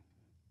communicate.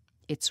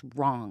 It's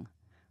wrong,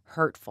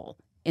 hurtful,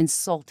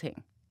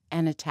 insulting,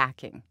 and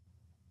attacking.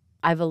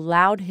 I've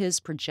allowed his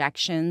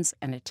projections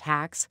and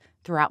attacks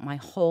throughout my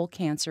whole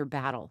cancer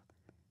battle,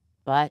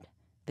 but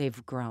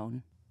they've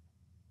grown.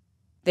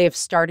 They have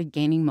started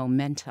gaining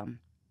momentum.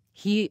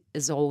 He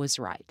is always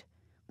right,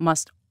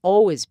 must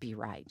always be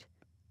right,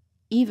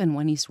 even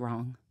when he's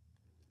wrong.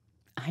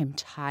 I'm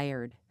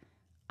tired.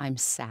 I'm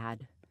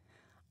sad.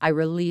 I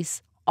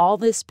release all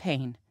this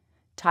pain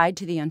tied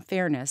to the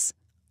unfairness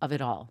of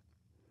it all.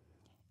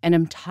 And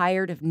I'm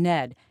tired of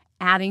Ned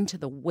adding to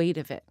the weight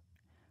of it,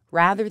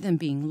 rather than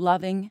being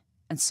loving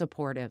and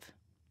supportive.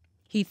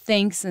 He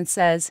thinks and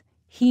says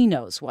he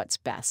knows what's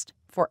best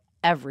for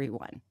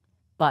everyone,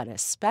 but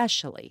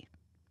especially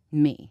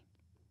me.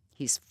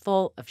 He's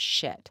full of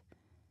shit.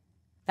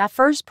 That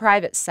first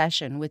private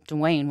session with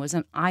Dwayne was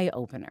an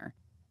eye-opener.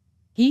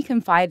 He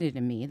confided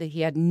in me that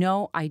he had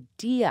no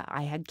idea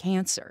I had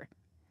cancer.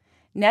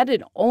 Ned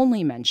had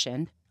only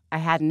mentioned I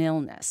had an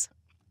illness.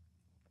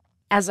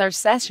 As our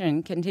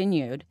session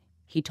continued,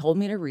 he told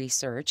me to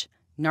research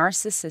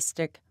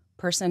narcissistic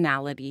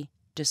personality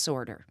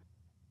disorder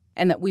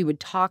and that we would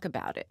talk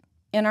about it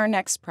in our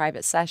next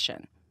private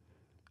session.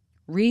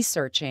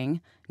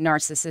 Researching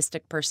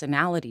narcissistic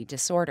personality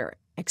disorder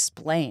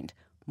explained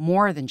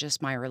more than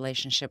just my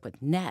relationship with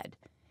Ned.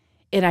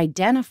 It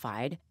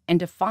identified and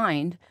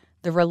defined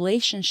the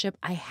relationship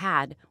I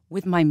had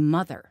with my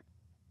mother.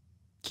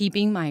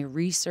 Keeping my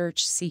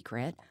research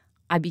secret,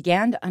 I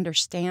began to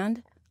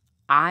understand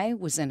I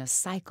was in a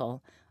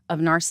cycle of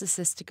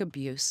narcissistic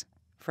abuse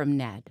from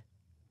Ned.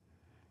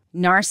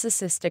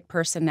 Narcissistic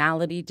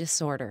personality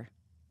disorder,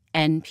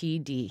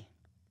 NPD,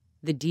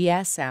 the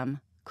DSM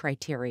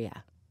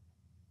criteria.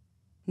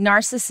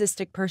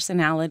 Narcissistic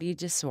personality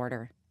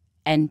disorder,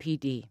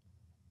 NPD,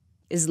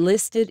 is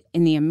listed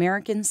in the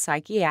American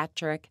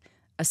Psychiatric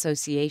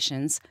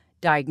Association's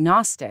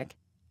Diagnostic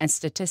and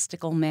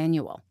Statistical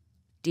Manual,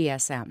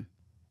 DSM,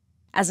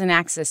 as an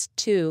Axis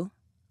 2,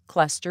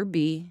 Cluster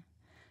B,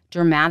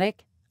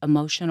 dramatic,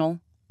 emotional,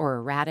 or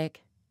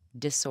erratic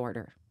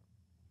disorder.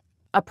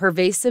 A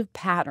pervasive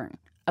pattern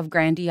of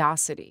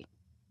grandiosity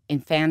in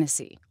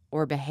fantasy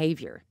or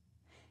behavior,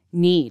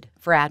 need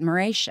for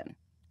admiration,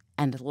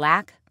 and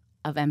lack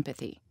of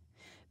empathy,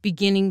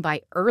 beginning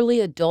by early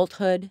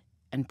adulthood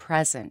and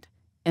present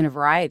in a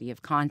variety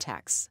of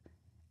contexts,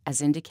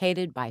 as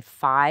indicated by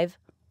 5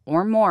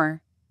 or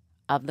more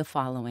of the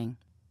following.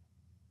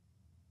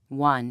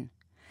 1.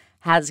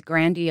 Has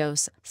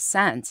grandiose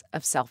sense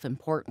of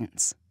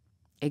self-importance.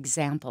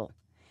 Example,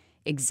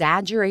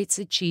 exaggerates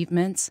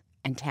achievements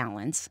and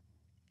talents,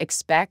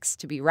 expects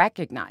to be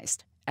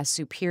recognized as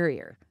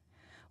superior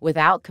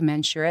without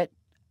commensurate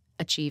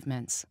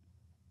achievements.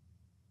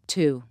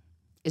 2.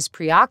 Is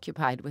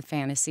preoccupied with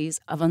fantasies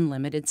of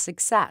unlimited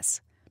success,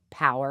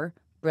 power,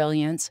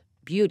 brilliance,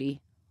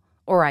 beauty,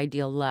 or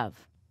ideal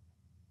love.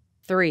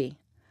 3.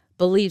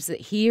 Believes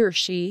that he or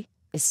she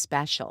is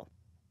special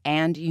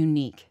and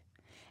unique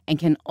and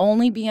can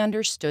only be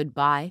understood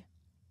by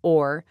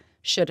or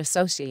should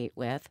associate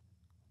with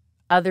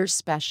other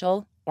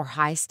special or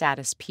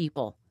high-status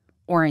people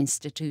or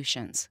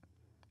institutions.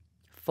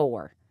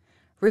 4.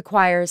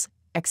 Requires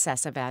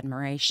excessive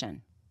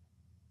admiration.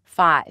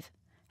 5.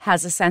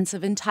 Has a sense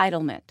of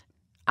entitlement,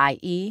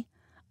 i.e.,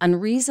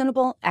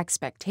 unreasonable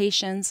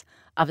expectations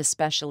of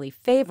especially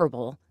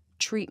favorable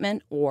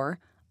treatment or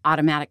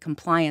automatic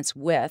compliance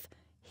with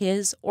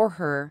his or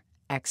her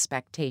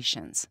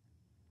expectations.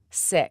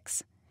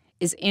 6.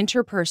 Is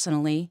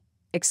interpersonally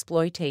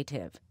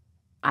exploitative,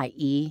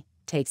 i.e.,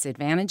 takes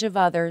advantage of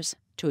others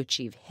to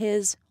achieve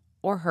his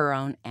or her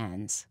own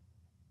ends.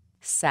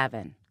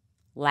 7.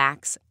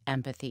 Lacks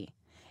empathy,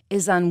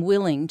 is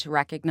unwilling to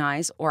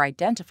recognize or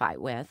identify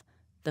with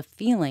the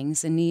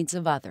feelings and needs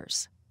of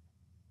others.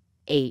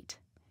 8.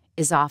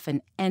 Is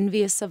often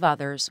envious of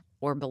others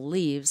or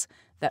believes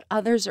that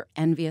others are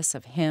envious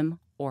of him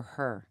or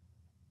her.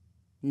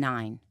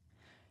 9.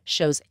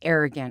 Shows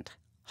arrogant,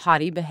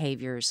 haughty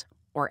behaviors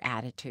or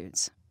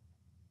attitudes.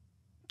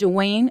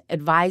 Dwayne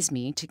advised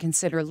me to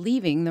consider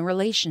leaving the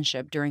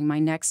relationship during my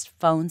next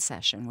phone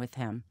session with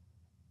him.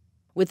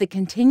 With the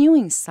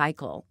continuing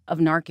cycle of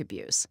narc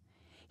abuse,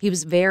 he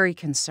was very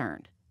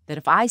concerned that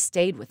if I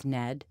stayed with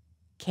Ned,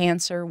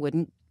 cancer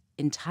wouldn't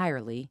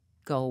entirely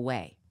go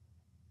away.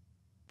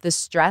 The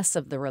stress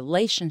of the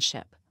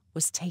relationship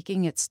was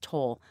taking its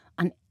toll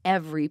on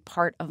every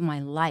part of my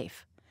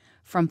life,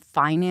 from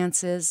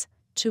finances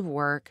to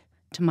work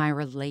to my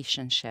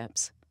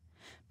relationships.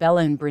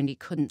 Bella and Brindy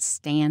couldn't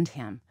stand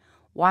him,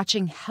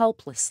 watching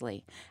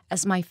helplessly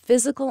as my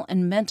physical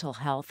and mental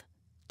health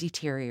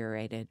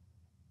deteriorated.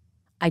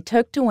 I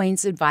took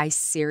Dwayne's advice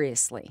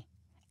seriously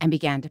and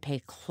began to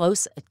pay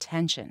close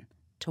attention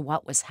to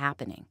what was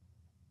happening.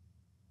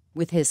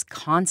 With his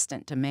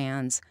constant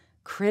demands,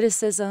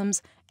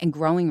 criticisms, and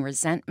growing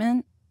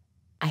resentment,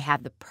 I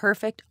had the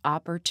perfect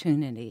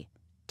opportunity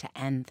to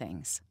end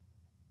things.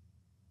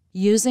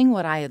 Using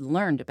what I had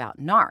learned about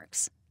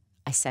narcs,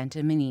 I sent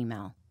him an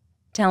email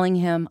telling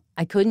him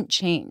I couldn't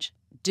change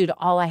due to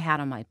all I had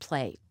on my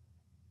plate.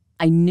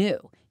 I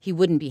knew he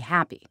wouldn't be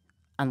happy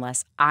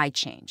unless I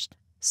changed,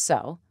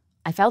 so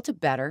I felt it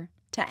better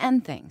to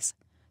end things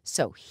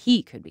so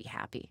he could be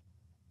happy.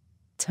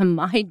 To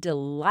my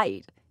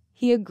delight,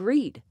 he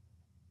agreed.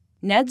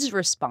 Ned's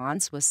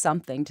response was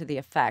something to the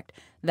effect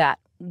that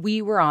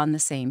we were on the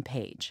same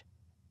page.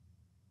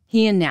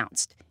 He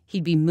announced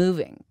he'd be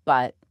moving,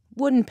 but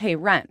wouldn't pay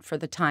rent for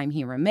the time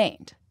he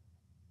remained.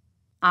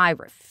 I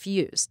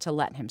refused to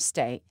let him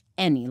stay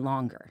any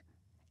longer,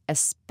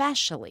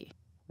 especially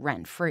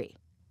rent-free.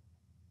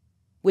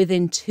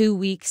 Within 2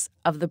 weeks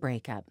of the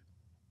breakup,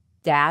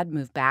 Dad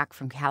moved back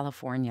from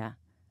California.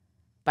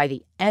 By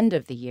the end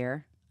of the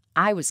year,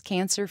 I was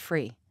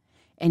cancer-free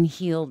and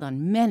healed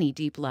on many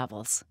deep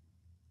levels.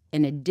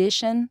 In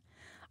addition,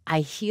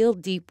 I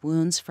healed deep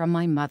wounds from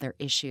my mother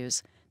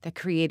issues that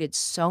created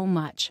so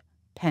much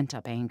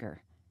pent-up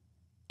anger.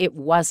 It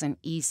wasn't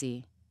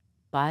easy,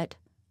 but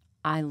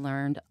I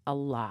learned a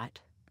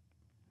lot.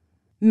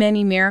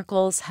 Many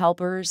miracles,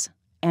 helpers,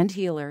 and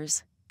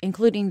healers,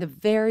 including the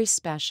very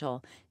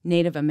special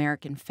Native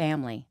American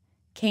family,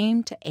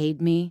 came to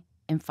aid me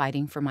in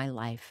fighting for my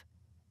life.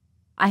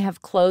 I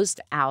have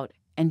closed out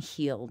and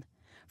healed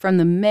from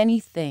the many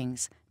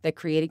things that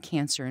created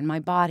cancer in my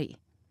body,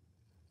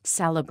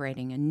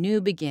 celebrating a new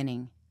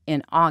beginning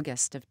in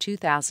August of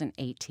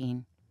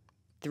 2018,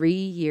 3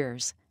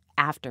 years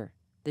after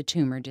the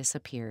tumor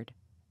disappeared.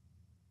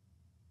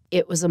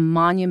 It was a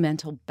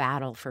monumental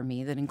battle for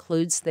me that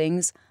includes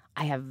things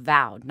I have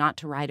vowed not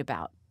to write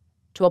about,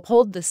 to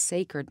uphold the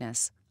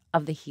sacredness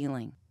of the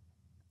healing.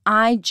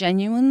 I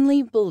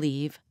genuinely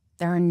believe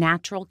there are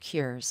natural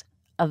cures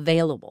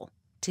available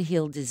to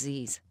heal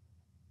disease.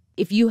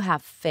 If you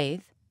have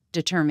faith,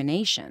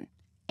 determination,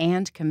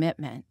 and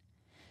commitment,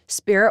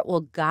 Spirit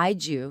will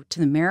guide you to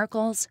the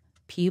miracles,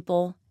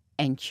 people,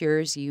 and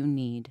cures you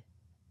need.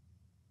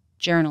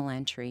 Journal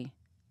entry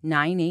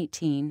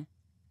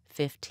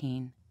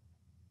 9/18/15.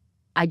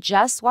 I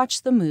just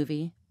watched the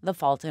movie The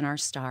Fault in Our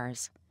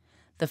Stars.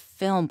 The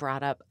film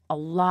brought up a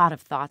lot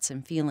of thoughts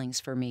and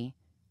feelings for me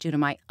due to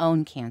my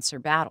own cancer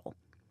battle.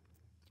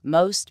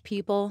 Most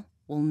people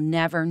will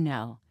never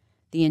know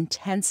the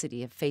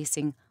intensity of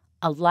facing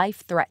a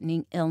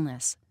life-threatening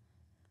illness,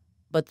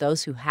 but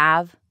those who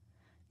have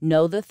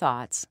know the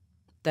thoughts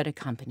that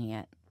accompany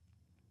it.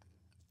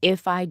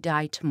 If I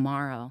die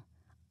tomorrow,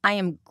 I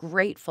am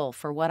grateful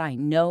for what I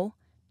know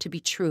to be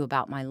true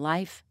about my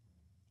life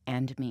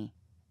and me.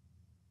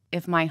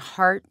 If my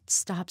heart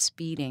stops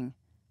beating,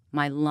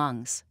 my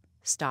lungs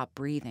stop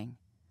breathing,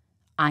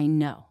 I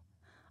know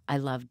I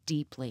loved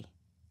deeply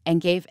and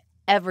gave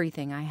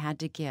everything I had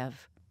to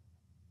give.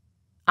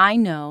 I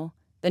know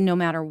that no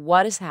matter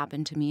what has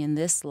happened to me in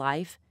this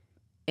life,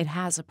 it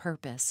has a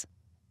purpose.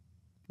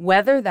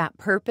 Whether that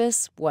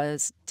purpose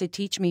was to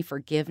teach me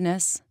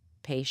forgiveness,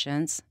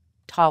 patience,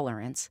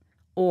 tolerance,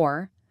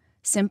 or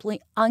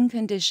simply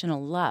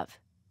unconditional love,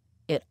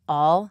 it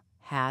all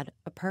had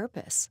a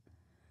purpose.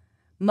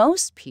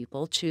 Most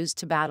people choose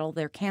to battle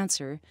their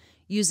cancer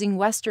using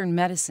Western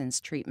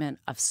medicine's treatment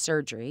of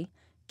surgery,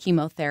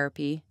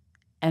 chemotherapy,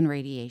 and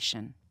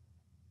radiation.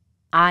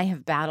 I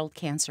have battled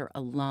cancer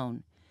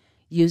alone,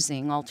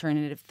 using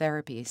alternative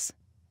therapies.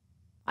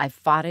 I've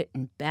fought it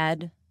in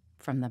bed,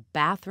 from the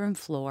bathroom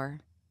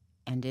floor,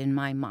 and in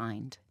my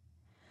mind.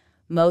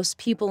 Most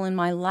people in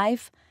my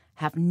life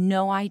have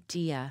no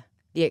idea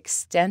the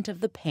extent of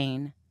the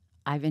pain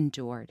I've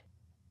endured,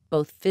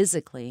 both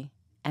physically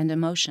and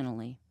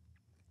emotionally.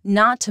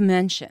 Not to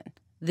mention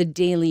the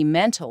daily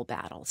mental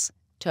battles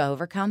to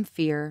overcome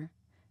fear,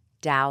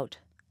 doubt,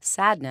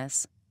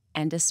 sadness,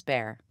 and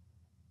despair.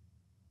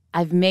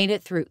 I've made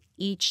it through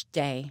each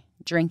day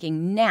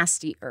drinking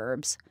nasty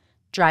herbs,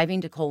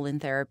 driving to colon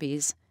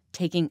therapies,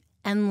 taking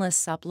endless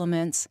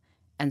supplements,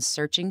 and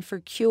searching for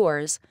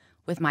cures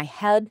with my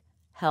head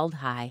held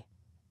high.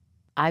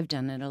 I've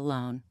done it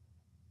alone,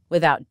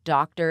 without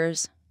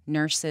doctors,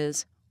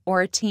 nurses,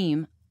 or a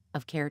team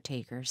of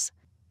caretakers.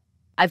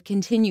 I've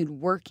continued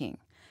working,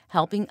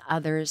 helping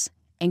others,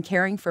 and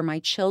caring for my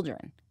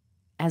children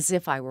as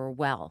if I were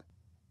well.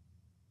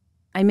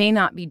 I may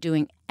not be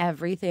doing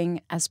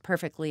everything as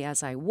perfectly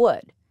as I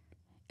would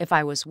if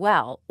I was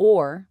well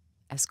or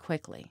as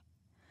quickly,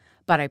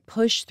 but I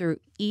push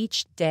through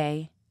each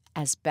day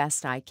as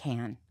best I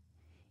can,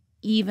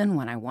 even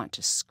when I want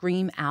to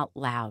scream out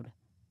loud,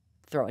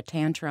 throw a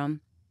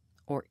tantrum,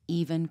 or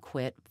even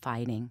quit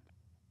fighting.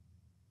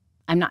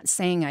 I'm not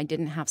saying I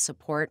didn't have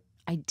support.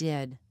 I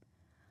did.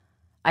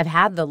 I've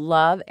had the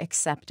love,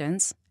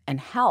 acceptance, and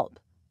help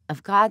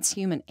of God's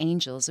human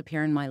angels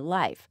appear in my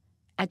life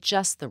at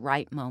just the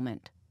right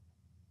moment.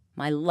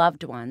 My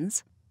loved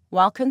ones,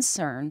 while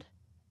concerned,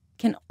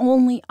 can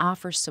only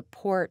offer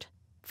support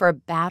for a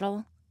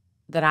battle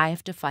that I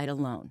have to fight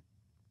alone.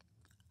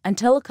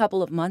 Until a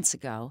couple of months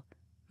ago,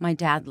 my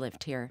dad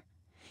lived here.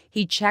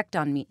 He checked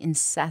on me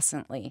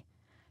incessantly,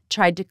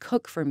 tried to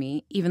cook for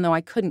me even though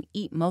I couldn't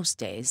eat most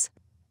days.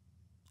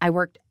 I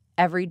worked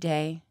every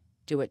day,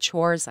 do what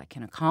chores I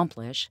can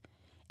accomplish,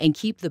 and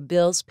keep the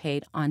bills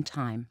paid on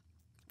time.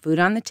 Food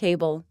on the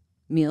table,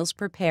 meals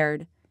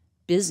prepared,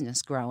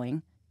 business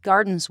growing,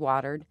 gardens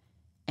watered,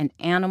 and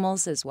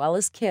animals as well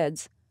as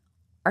kids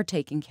are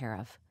taken care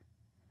of.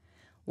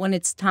 When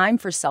it's time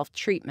for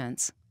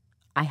self-treatments,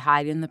 I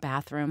hide in the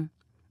bathroom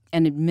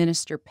and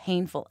administer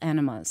painful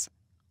enemas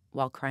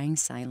while crying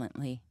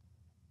silently.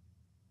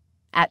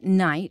 At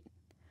night,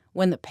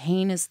 when the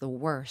pain is the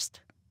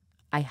worst,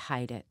 I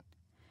hide it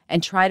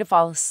and try to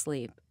fall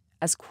asleep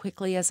as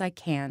quickly as I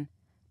can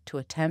to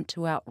attempt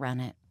to outrun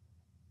it.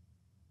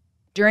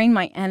 During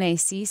my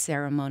NAC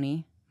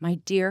ceremony, my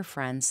dear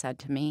friend said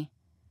to me,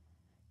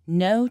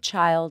 "No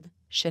child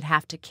should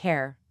have to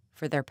care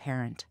for their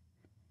parent."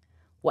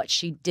 What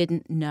she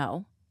didn't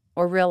know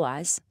or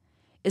realize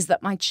is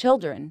that my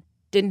children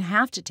didn't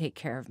have to take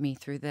care of me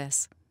through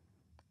this.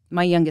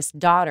 My youngest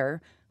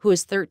daughter, who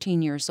is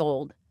 13 years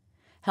old,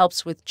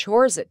 helps with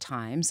chores at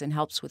times and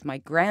helps with my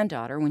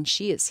granddaughter when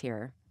she is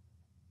here.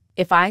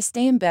 If I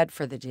stay in bed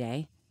for the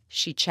day,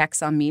 she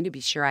checks on me to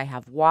be sure I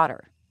have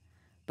water,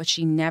 but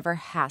she never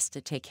has to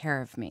take care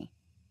of me.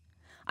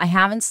 I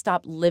haven't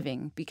stopped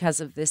living because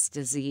of this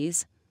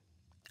disease.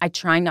 I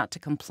try not to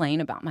complain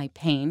about my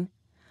pain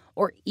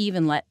or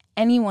even let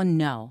anyone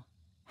know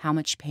how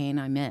much pain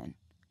I'm in.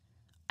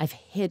 I've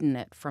hidden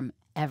it from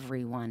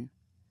everyone.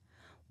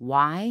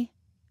 Why?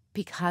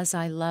 Because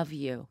I love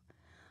you.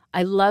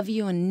 I love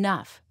you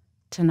enough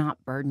to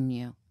not burden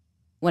you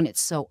when it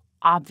so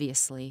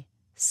obviously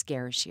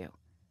scares you.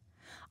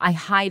 I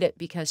hide it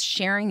because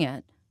sharing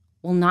it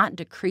will not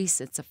decrease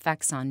its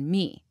effects on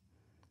me,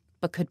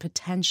 but could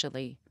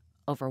potentially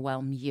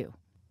overwhelm you.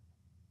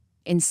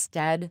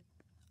 Instead,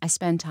 I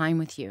spend time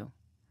with you,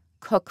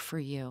 cook for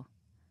you.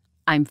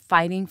 I'm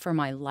fighting for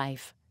my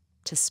life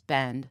to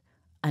spend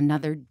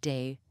another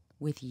day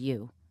with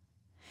you.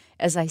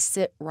 As I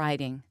sit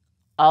writing,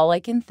 all I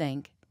can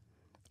think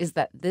is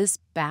that this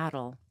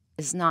battle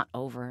is not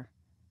over.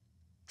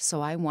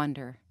 So I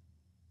wonder,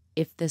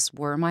 if this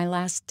were my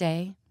last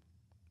day,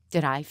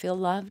 did I feel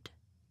loved?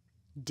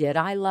 Did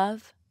I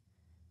love?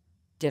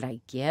 Did I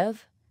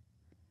give?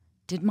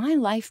 Did my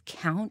life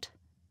count?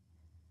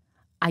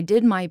 I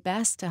did my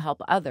best to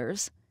help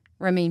others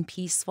remain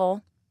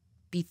peaceful,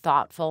 be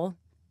thoughtful,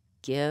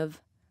 give,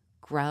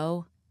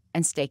 grow,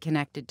 and stay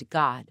connected to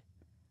God.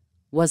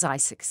 Was I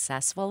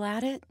successful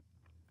at it?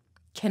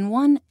 Can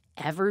one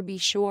ever be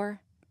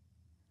sure?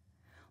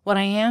 What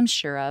I am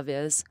sure of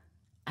is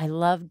I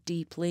loved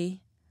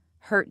deeply,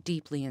 hurt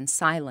deeply in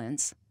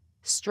silence,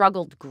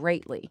 struggled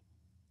greatly,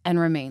 and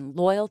remained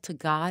loyal to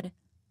God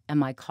and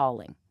my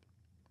calling.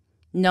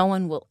 No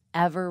one will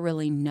ever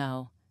really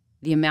know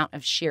the amount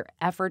of sheer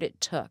effort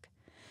it took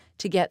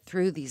to get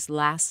through these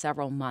last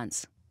several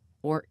months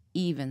or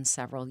even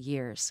several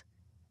years.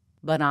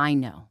 But I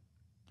know,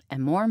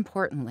 and more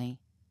importantly,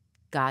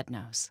 God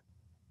knows.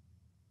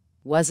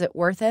 Was it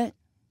worth it?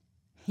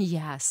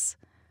 Yes.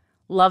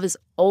 Love is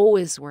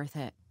always worth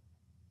it.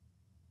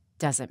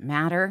 Does it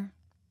matter?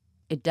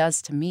 It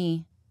does to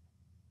me.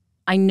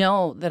 I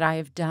know that I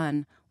have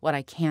done what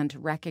I can to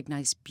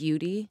recognize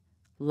beauty,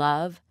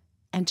 love,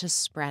 and to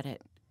spread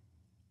it,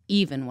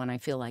 even when I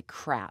feel like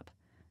crap.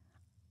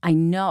 I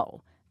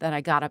know that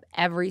I got up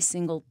every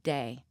single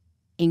day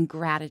in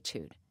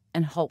gratitude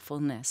and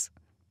hopefulness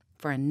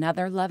for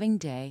another loving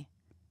day,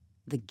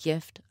 the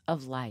gift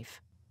of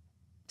life.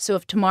 So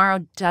if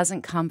tomorrow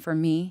doesn't come for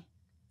me,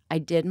 I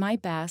did my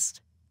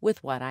best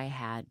with what I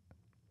had.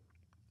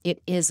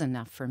 It is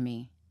enough for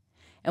me.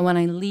 And when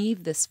I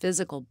leave this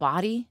physical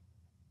body,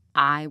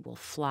 I will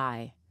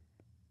fly.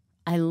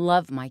 I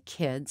love my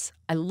kids,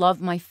 I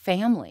love my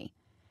family,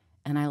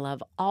 and I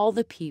love all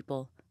the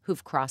people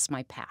who've crossed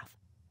my path.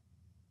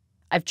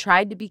 I've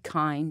tried to be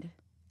kind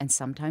and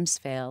sometimes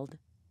failed,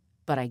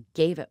 but I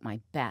gave it my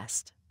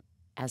best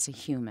as a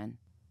human.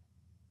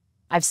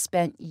 I've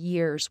spent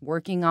years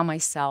working on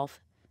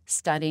myself,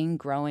 studying,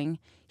 growing,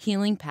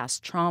 healing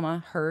past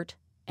trauma, hurt,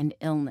 and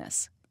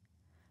illness.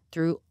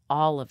 Through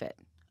all of it,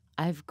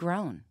 I've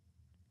grown,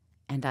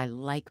 and I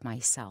like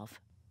myself.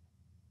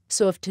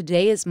 So if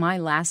today is my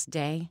last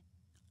day,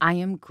 I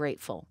am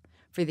grateful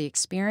for the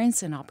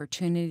experience and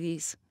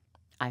opportunities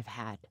I've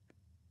had,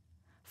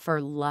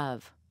 for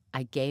love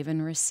I gave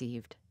and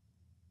received.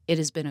 It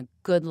has been a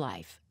good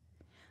life.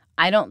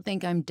 I don't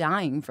think I'm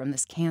dying from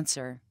this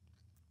cancer.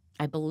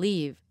 I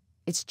believe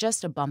it's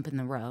just a bump in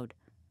the road,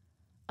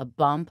 a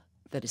bump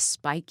that is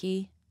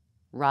spiky,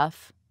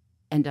 rough,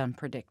 and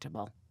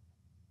unpredictable.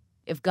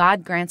 If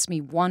God grants me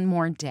one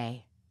more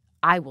day,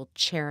 I will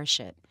cherish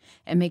it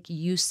and make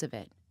use of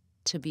it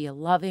to be a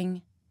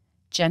loving,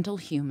 gentle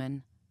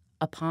human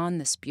upon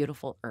this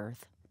beautiful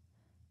earth.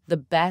 The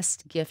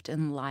best gift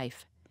in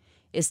life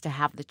is to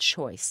have the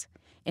choice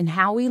in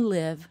how we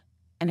live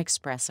and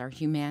express our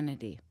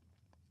humanity.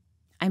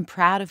 I'm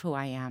proud of who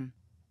I am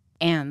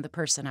and the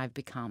person I've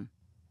become.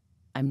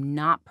 I'm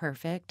not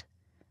perfect,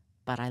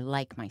 but I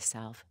like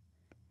myself.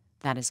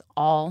 That is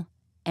all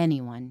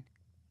anyone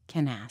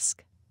can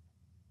ask.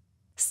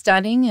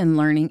 Studying and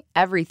learning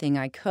everything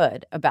I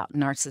could about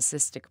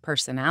narcissistic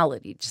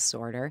personality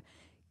disorder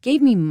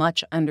gave me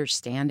much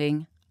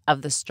understanding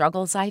of the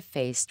struggles I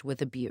faced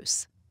with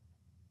abuse.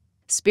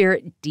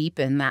 Spirit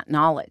deepened that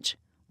knowledge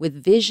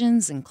with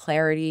visions and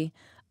clarity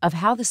of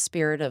how the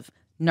spirit of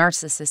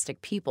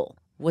narcissistic people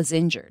was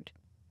injured.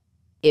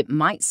 It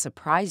might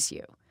surprise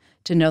you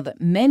to know that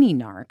many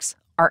narcs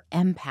are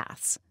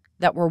empaths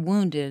that were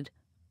wounded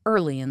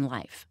early in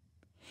life.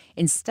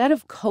 Instead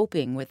of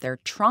coping with their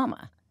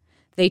trauma,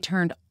 they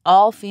turned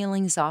all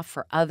feelings off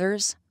for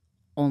others,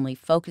 only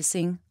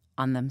focusing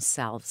on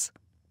themselves.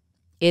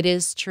 It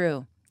is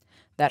true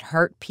that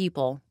hurt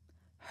people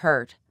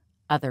hurt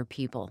other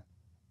people.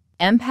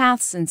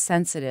 Empaths and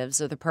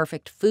sensitives are the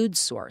perfect food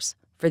source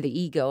for the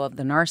ego of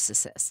the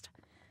narcissist.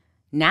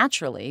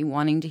 Naturally,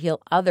 wanting to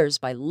heal others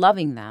by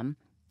loving them,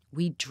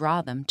 we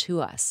draw them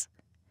to us.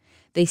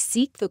 They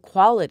seek the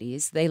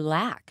qualities they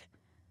lack,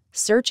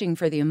 searching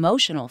for the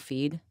emotional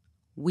feed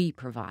we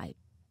provide.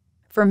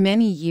 For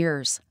many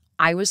years,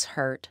 I was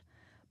hurt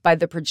by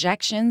the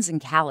projections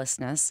and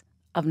callousness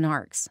of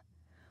narcs,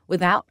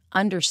 without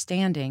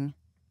understanding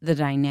the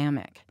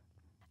dynamic.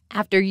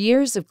 After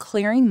years of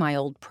clearing my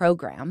old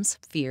programs,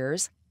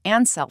 fears,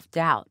 and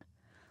self-doubt,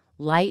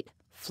 light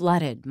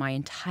flooded my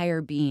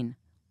entire being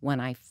when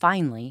I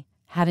finally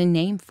had a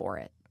name for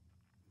it.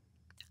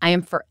 I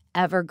am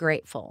forever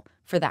grateful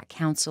for that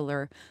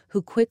counselor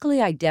who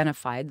quickly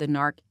identified the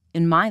narc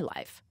in my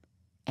life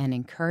and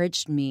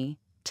encouraged me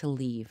to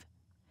leave.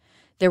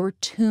 There were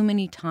too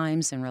many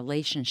times in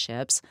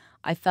relationships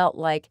I felt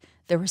like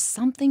there was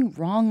something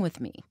wrong with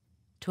me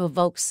to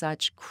evoke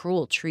such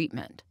cruel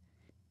treatment.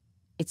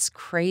 It's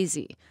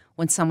crazy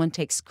when someone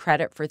takes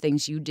credit for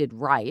things you did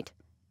right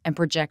and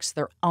projects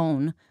their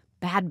own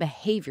bad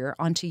behavior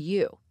onto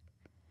you.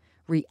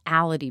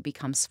 Reality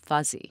becomes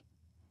fuzzy,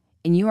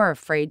 and you are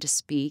afraid to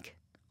speak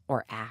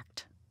or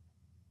act.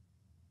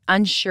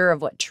 Unsure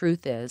of what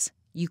truth is,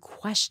 you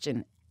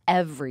question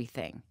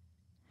everything.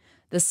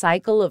 The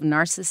cycle of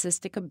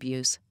narcissistic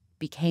abuse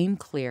became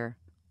clear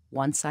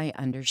once I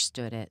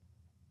understood it.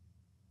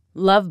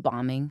 Love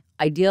bombing,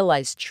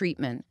 idealized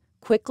treatment,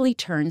 quickly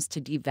turns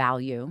to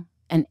devalue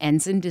and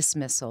ends in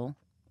dismissal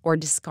or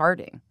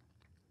discarding.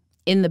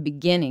 In the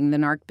beginning, the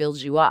narc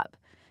builds you up,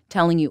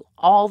 telling you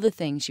all the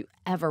things you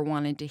ever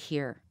wanted to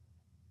hear.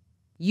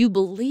 You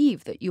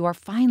believe that you are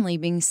finally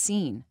being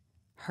seen,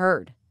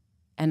 heard,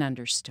 and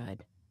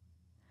understood.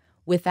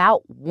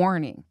 Without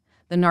warning,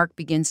 the narc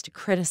begins to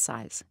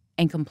criticize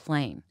and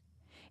complain,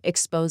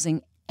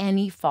 exposing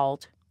any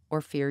fault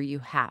or fear you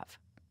have.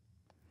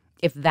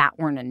 If that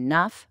weren't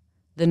enough,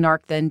 the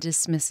narc then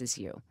dismisses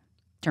you,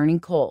 turning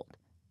cold,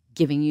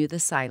 giving you the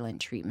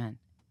silent treatment.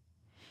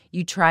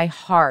 You try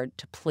hard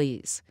to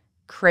please,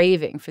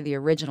 craving for the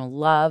original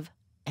love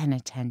and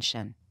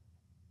attention.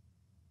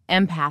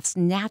 Empaths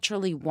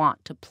naturally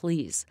want to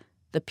please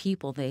the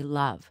people they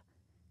love,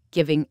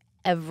 giving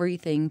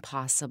everything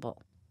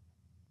possible.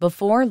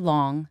 Before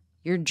long,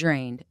 you're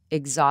drained,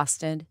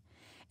 exhausted,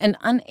 and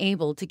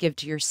unable to give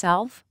to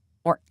yourself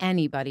or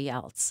anybody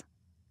else.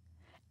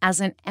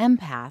 As an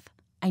empath,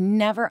 I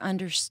never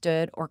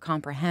understood or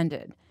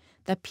comprehended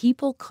that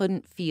people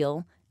couldn't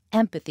feel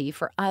empathy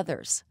for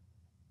others.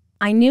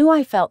 I knew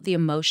I felt the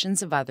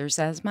emotions of others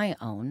as my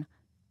own,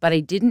 but I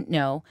didn't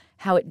know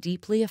how it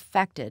deeply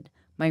affected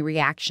my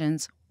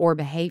reactions or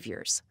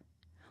behaviors.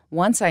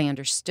 Once I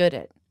understood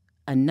it,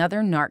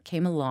 another narc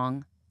came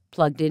along,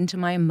 plugged into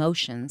my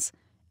emotions,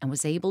 and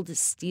was able to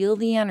steal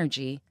the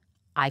energy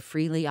I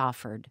freely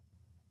offered.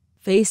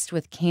 Faced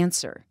with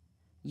cancer,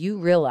 you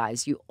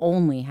realize you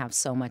only have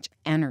so much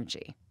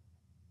energy.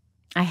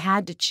 I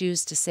had to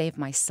choose to save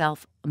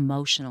myself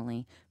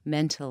emotionally,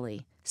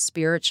 mentally,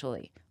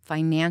 spiritually,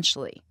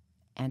 financially,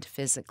 and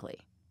physically.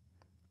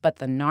 But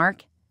the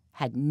narc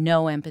had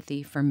no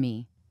empathy for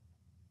me.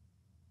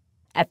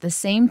 At the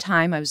same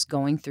time I was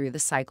going through the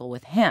cycle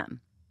with him,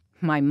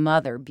 my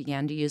mother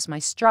began to use my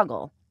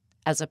struggle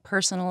as a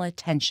personal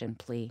attention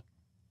plea.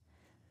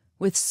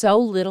 With so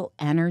little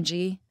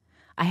energy,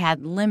 I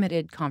had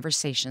limited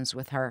conversations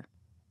with her.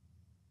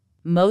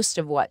 Most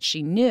of what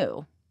she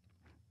knew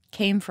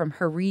came from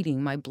her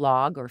reading my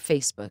blog or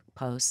Facebook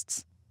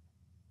posts.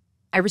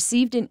 I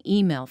received an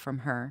email from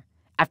her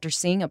after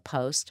seeing a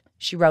post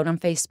she wrote on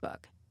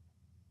Facebook.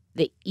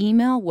 The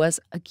email was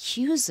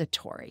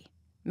accusatory,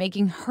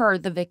 making her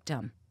the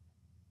victim.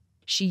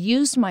 She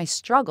used my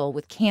struggle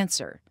with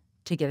cancer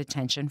to get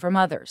attention from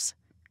others.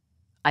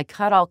 I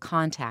cut all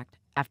contact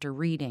after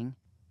reading.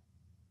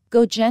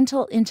 "Go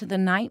gentle into the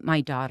night,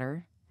 my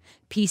daughter.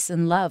 Peace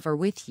and love are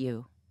with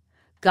you.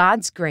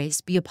 God's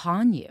grace be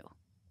upon you."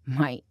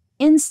 My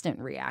instant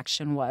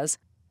reaction was,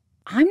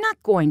 I'm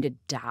not going to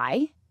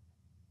die.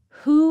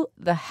 Who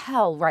the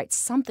hell writes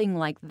something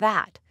like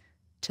that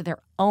to their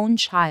own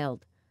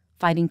child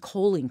fighting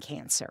colon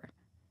cancer?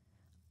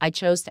 I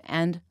chose to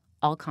end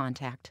all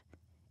contact,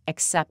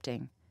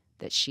 accepting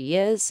that she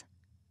is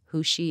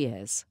who she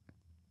is.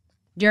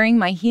 During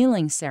my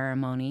healing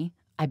ceremony,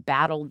 I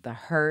battled the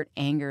hurt,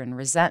 anger, and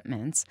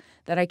resentments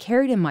that I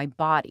carried in my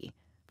body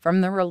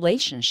from the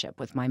relationship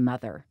with my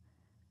mother.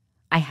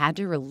 I had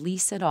to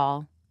release it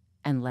all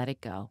and let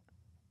it go.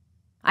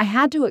 I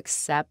had to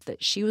accept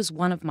that she was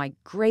one of my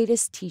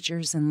greatest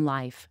teachers in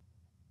life.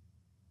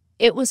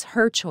 It was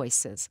her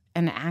choices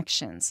and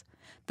actions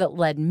that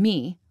led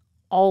me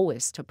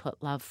always to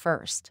put love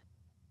first.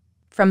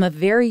 From a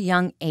very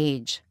young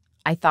age,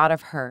 I thought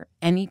of her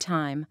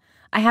anytime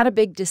I had a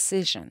big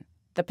decision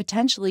that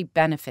potentially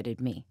benefited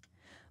me,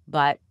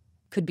 but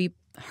could be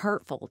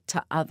hurtful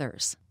to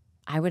others.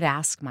 I would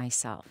ask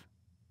myself,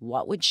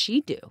 what would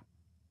she do?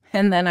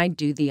 And then I'd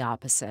do the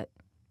opposite.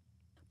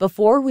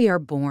 Before we are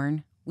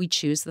born, we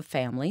choose the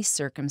family,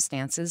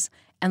 circumstances,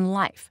 and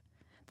life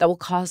that will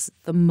cause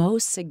the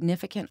most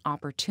significant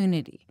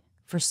opportunity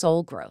for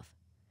soul growth.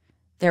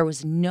 There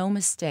was no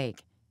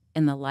mistake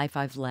in the life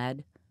I've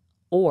led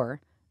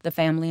or the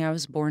family I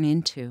was born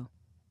into.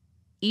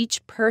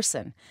 Each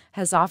person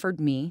has offered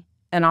me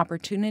an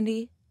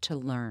opportunity to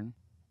learn.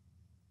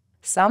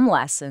 Some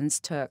lessons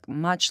took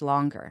much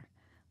longer,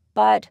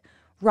 but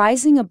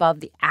rising above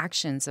the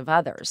actions of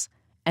others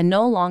and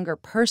no longer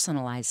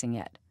personalizing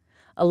it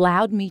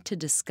allowed me to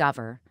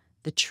discover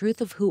the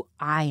truth of who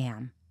I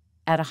am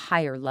at a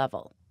higher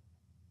level.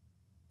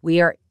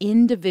 We are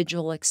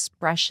individual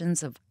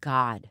expressions of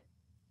God,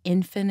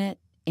 infinite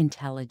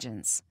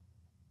intelligence.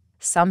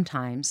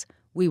 Sometimes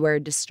we wear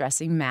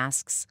distressing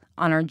masks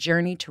on our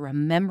journey to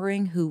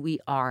remembering who we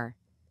are.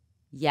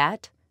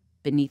 Yet,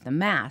 beneath the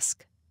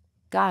mask,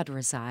 God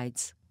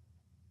resides.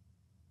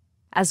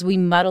 As we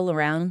muddle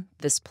around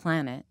this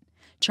planet,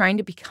 trying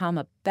to become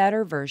a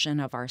better version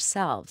of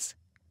ourselves,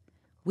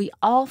 we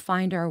all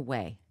find our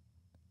way,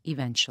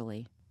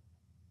 eventually.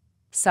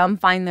 Some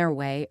find their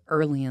way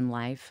early in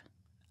life,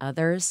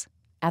 others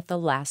at the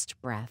last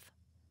breath.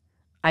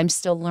 I'm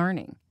still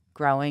learning,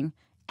 growing,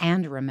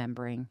 and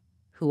remembering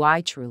who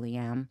I truly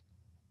am.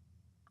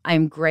 I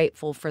am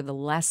grateful for the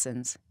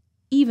lessons,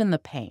 even the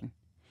pain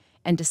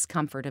and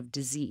discomfort of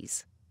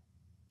disease.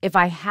 If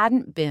I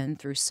hadn't been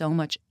through so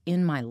much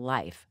in my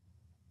life,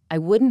 I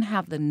wouldn't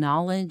have the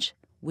knowledge,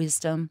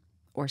 wisdom,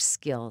 or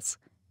skills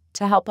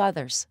to help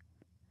others.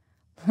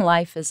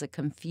 Life is a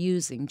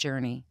confusing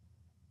journey.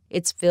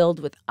 It's filled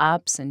with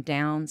ups and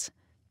downs,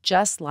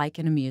 just like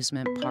an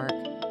amusement park.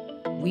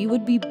 We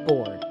would be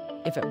bored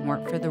if it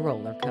weren't for the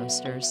roller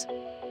coasters.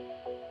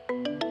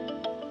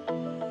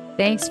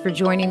 Thanks for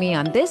joining me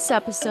on this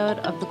episode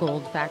of the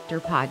Gold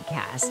Factor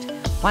podcast.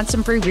 Want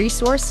some free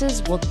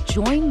resources? Well,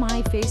 join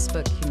my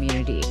Facebook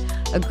community,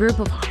 a group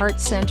of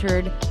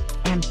heart-centered,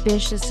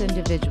 ambitious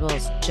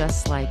individuals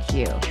just like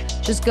you.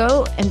 Just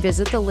go and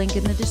visit the link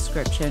in the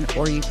description,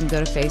 or you can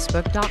go to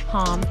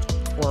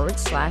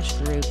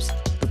facebook.com/groups,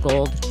 The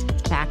Gold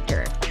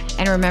Factor.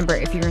 And remember,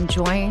 if you're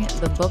enjoying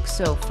the book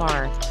so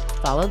far,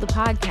 follow the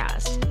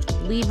podcast.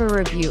 Leave a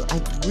review.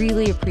 I'd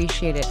really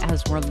appreciate it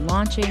as we're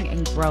launching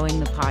and growing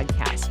the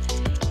podcast.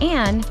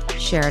 And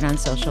share it on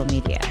social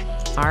media.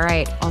 All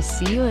right, I'll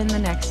see you in the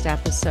next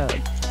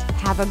episode.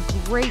 Have a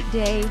great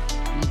day.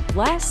 Be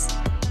blessed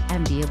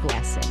and be a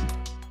blessing.